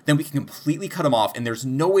here, then we can completely cut them off, and there's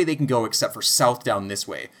no way they can go except for south down this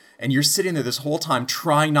way. And you're sitting there this whole time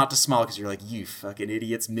trying not to smile because you're like, you fucking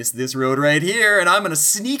idiots missed this road right here, and I'm going to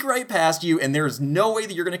sneak right past you, and there's no way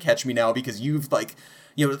that you're going to catch me now because you've,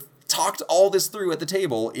 talked all this through at the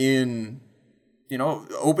table in,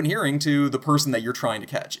 open hearing to the person that you're trying to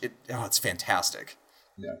catch. It's fantastic.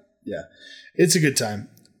 Yeah. It's a good time.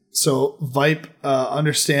 So, Vipe,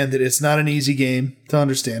 understand that it's not an easy game to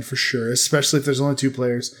understand for sure, especially if there's only 2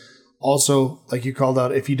 players. Also, like you called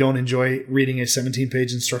out, if you don't enjoy reading a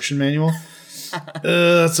 17-page instruction manual,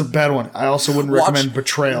 that's a bad one. I also wouldn't recommend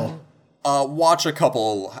Betrayal. Watch a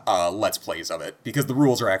couple Let's Plays of it, because the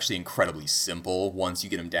rules are actually incredibly simple once you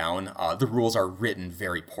get them down. The rules are written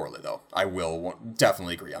very poorly, though. I will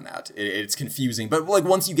definitely agree on that. It's confusing, but like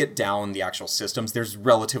once you get down the actual systems, there's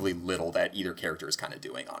relatively little that either character is kind of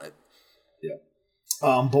doing on it. Yeah.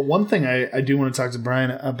 But one thing I do want to talk to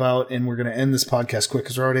Brian about, and we're going to end this podcast quick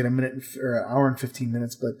because we're already at an hour and 15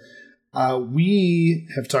 minutes, but we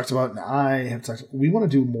have talked about, and I have talked, we want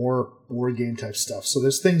to do more board game type stuff. So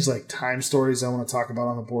there's things like time stories I want to talk about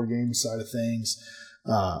on the board game side of things.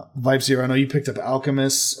 Vibe Zero, I know you picked up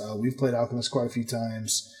Alchemist. We've played Alchemist quite a few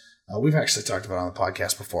times. We've actually talked about it on the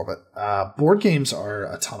podcast before, but board games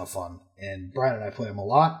are a ton of fun, and Brian and I play them a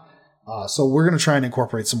lot. So we're going to try and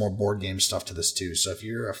incorporate some more board game stuff to this too. So if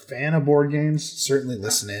you're a fan of board games, certainly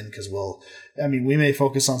listen in, because we may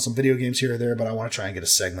focus on some video games here or there, but I want to try and get a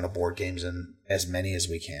segment of board games in as many as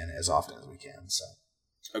we can, as often as we can. So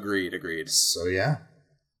Agreed. So yeah.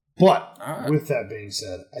 But with that being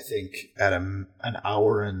said, I think at an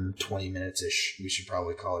hour and 20 minutes-ish, we should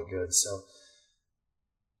probably call it good. So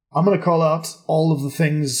I'm going to call out all of the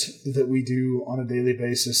things that we do on a daily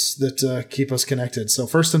basis that keep us connected. So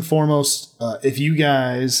first and foremost, if you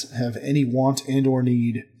guys have any want and or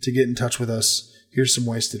need to get in touch with us, here's some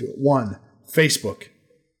ways to do it. 1, Facebook,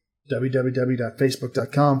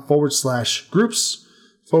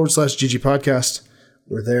 www.facebook.com/groups/GG Podcast.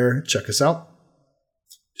 We're there. Check us out.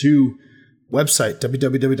 2, website,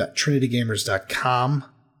 www.trinitygamers.com,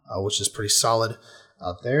 which is pretty solid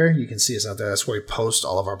out there. You can see us out there. That's where we post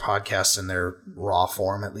all of our podcasts in their raw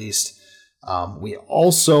form, at least. We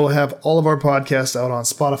also have all of our podcasts out on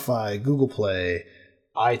Spotify, Google Play,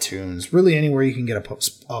 iTunes, really anywhere you can get a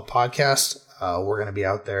podcast. We're going to be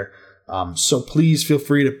out there. So please feel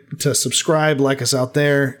free to subscribe, like us out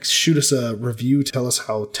there, shoot us a review, tell us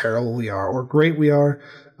how terrible we are or great we are.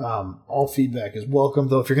 All feedback is welcome,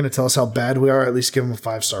 though. If you're going to tell us how bad we are, at least give them a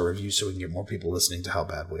 5-star review so we can get more people listening to how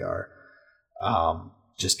bad we are.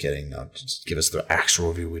 Just kidding. No, just give us the actual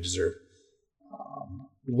review we deserve.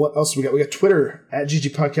 What else we got? We got Twitter at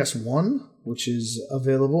GG Podcast 1, which is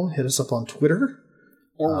available. Hit us up on Twitter.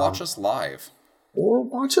 Or watch us live.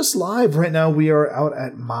 Right now, we are out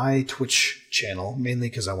at my Twitch channel, mainly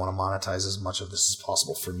because I want to monetize as much of this as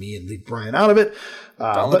possible for me and leave Brian out of it.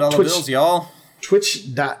 Dollar bills, y'all.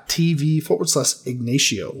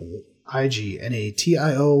 Twitch.tv/Ignacio,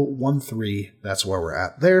 IGNATIO13. That's where we're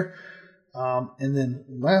at there. And then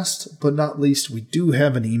last but not least, we do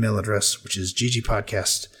have an email address, which is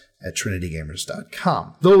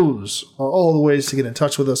ggpodcast@trinitygamers.com. Those are all the ways to get in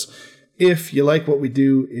touch with us. If you like what we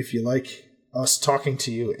do, if you like us talking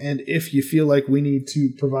to you, and if you feel like we need to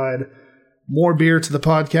provide more beer to the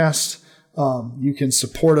podcast, you can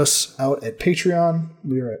support us out at Patreon.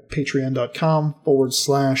 We are at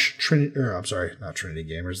patreon.com/Trinity, not Trinity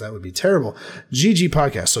Gamers. That would be terrible. GG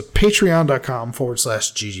Podcast. So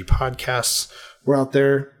patreon.com/GG Podcasts. We're out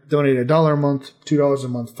there. Donate $1 a month, $2 a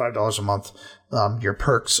month, $5 a month. Your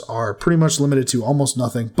perks are pretty much limited to almost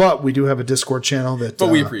nothing, but we do have a Discord channel that. But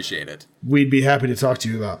we appreciate it. We'd be happy to talk to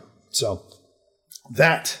you about. So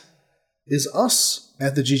that is us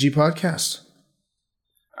at the GG Podcast.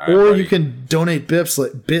 Right, or buddy. you can donate bits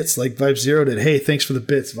like Vibe Zero did. Hey, thanks for the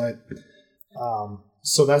bits, Vibe.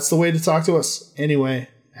 So that's the way to talk to us. Anyway,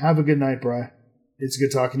 have a good night, Bri. It's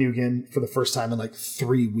good talking to you again for the first time in like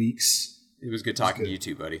 3 weeks. It was good talking to you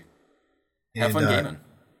too, buddy. Have fun gaming.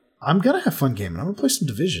 I'm going to have fun gaming. I'm going to play some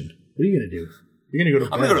Division. What are you going to do? You're going to go to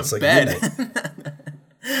bed. I'm going to go to bed.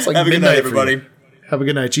 It's like have a good night, everybody. Have a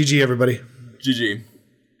good night. GG, everybody. GG.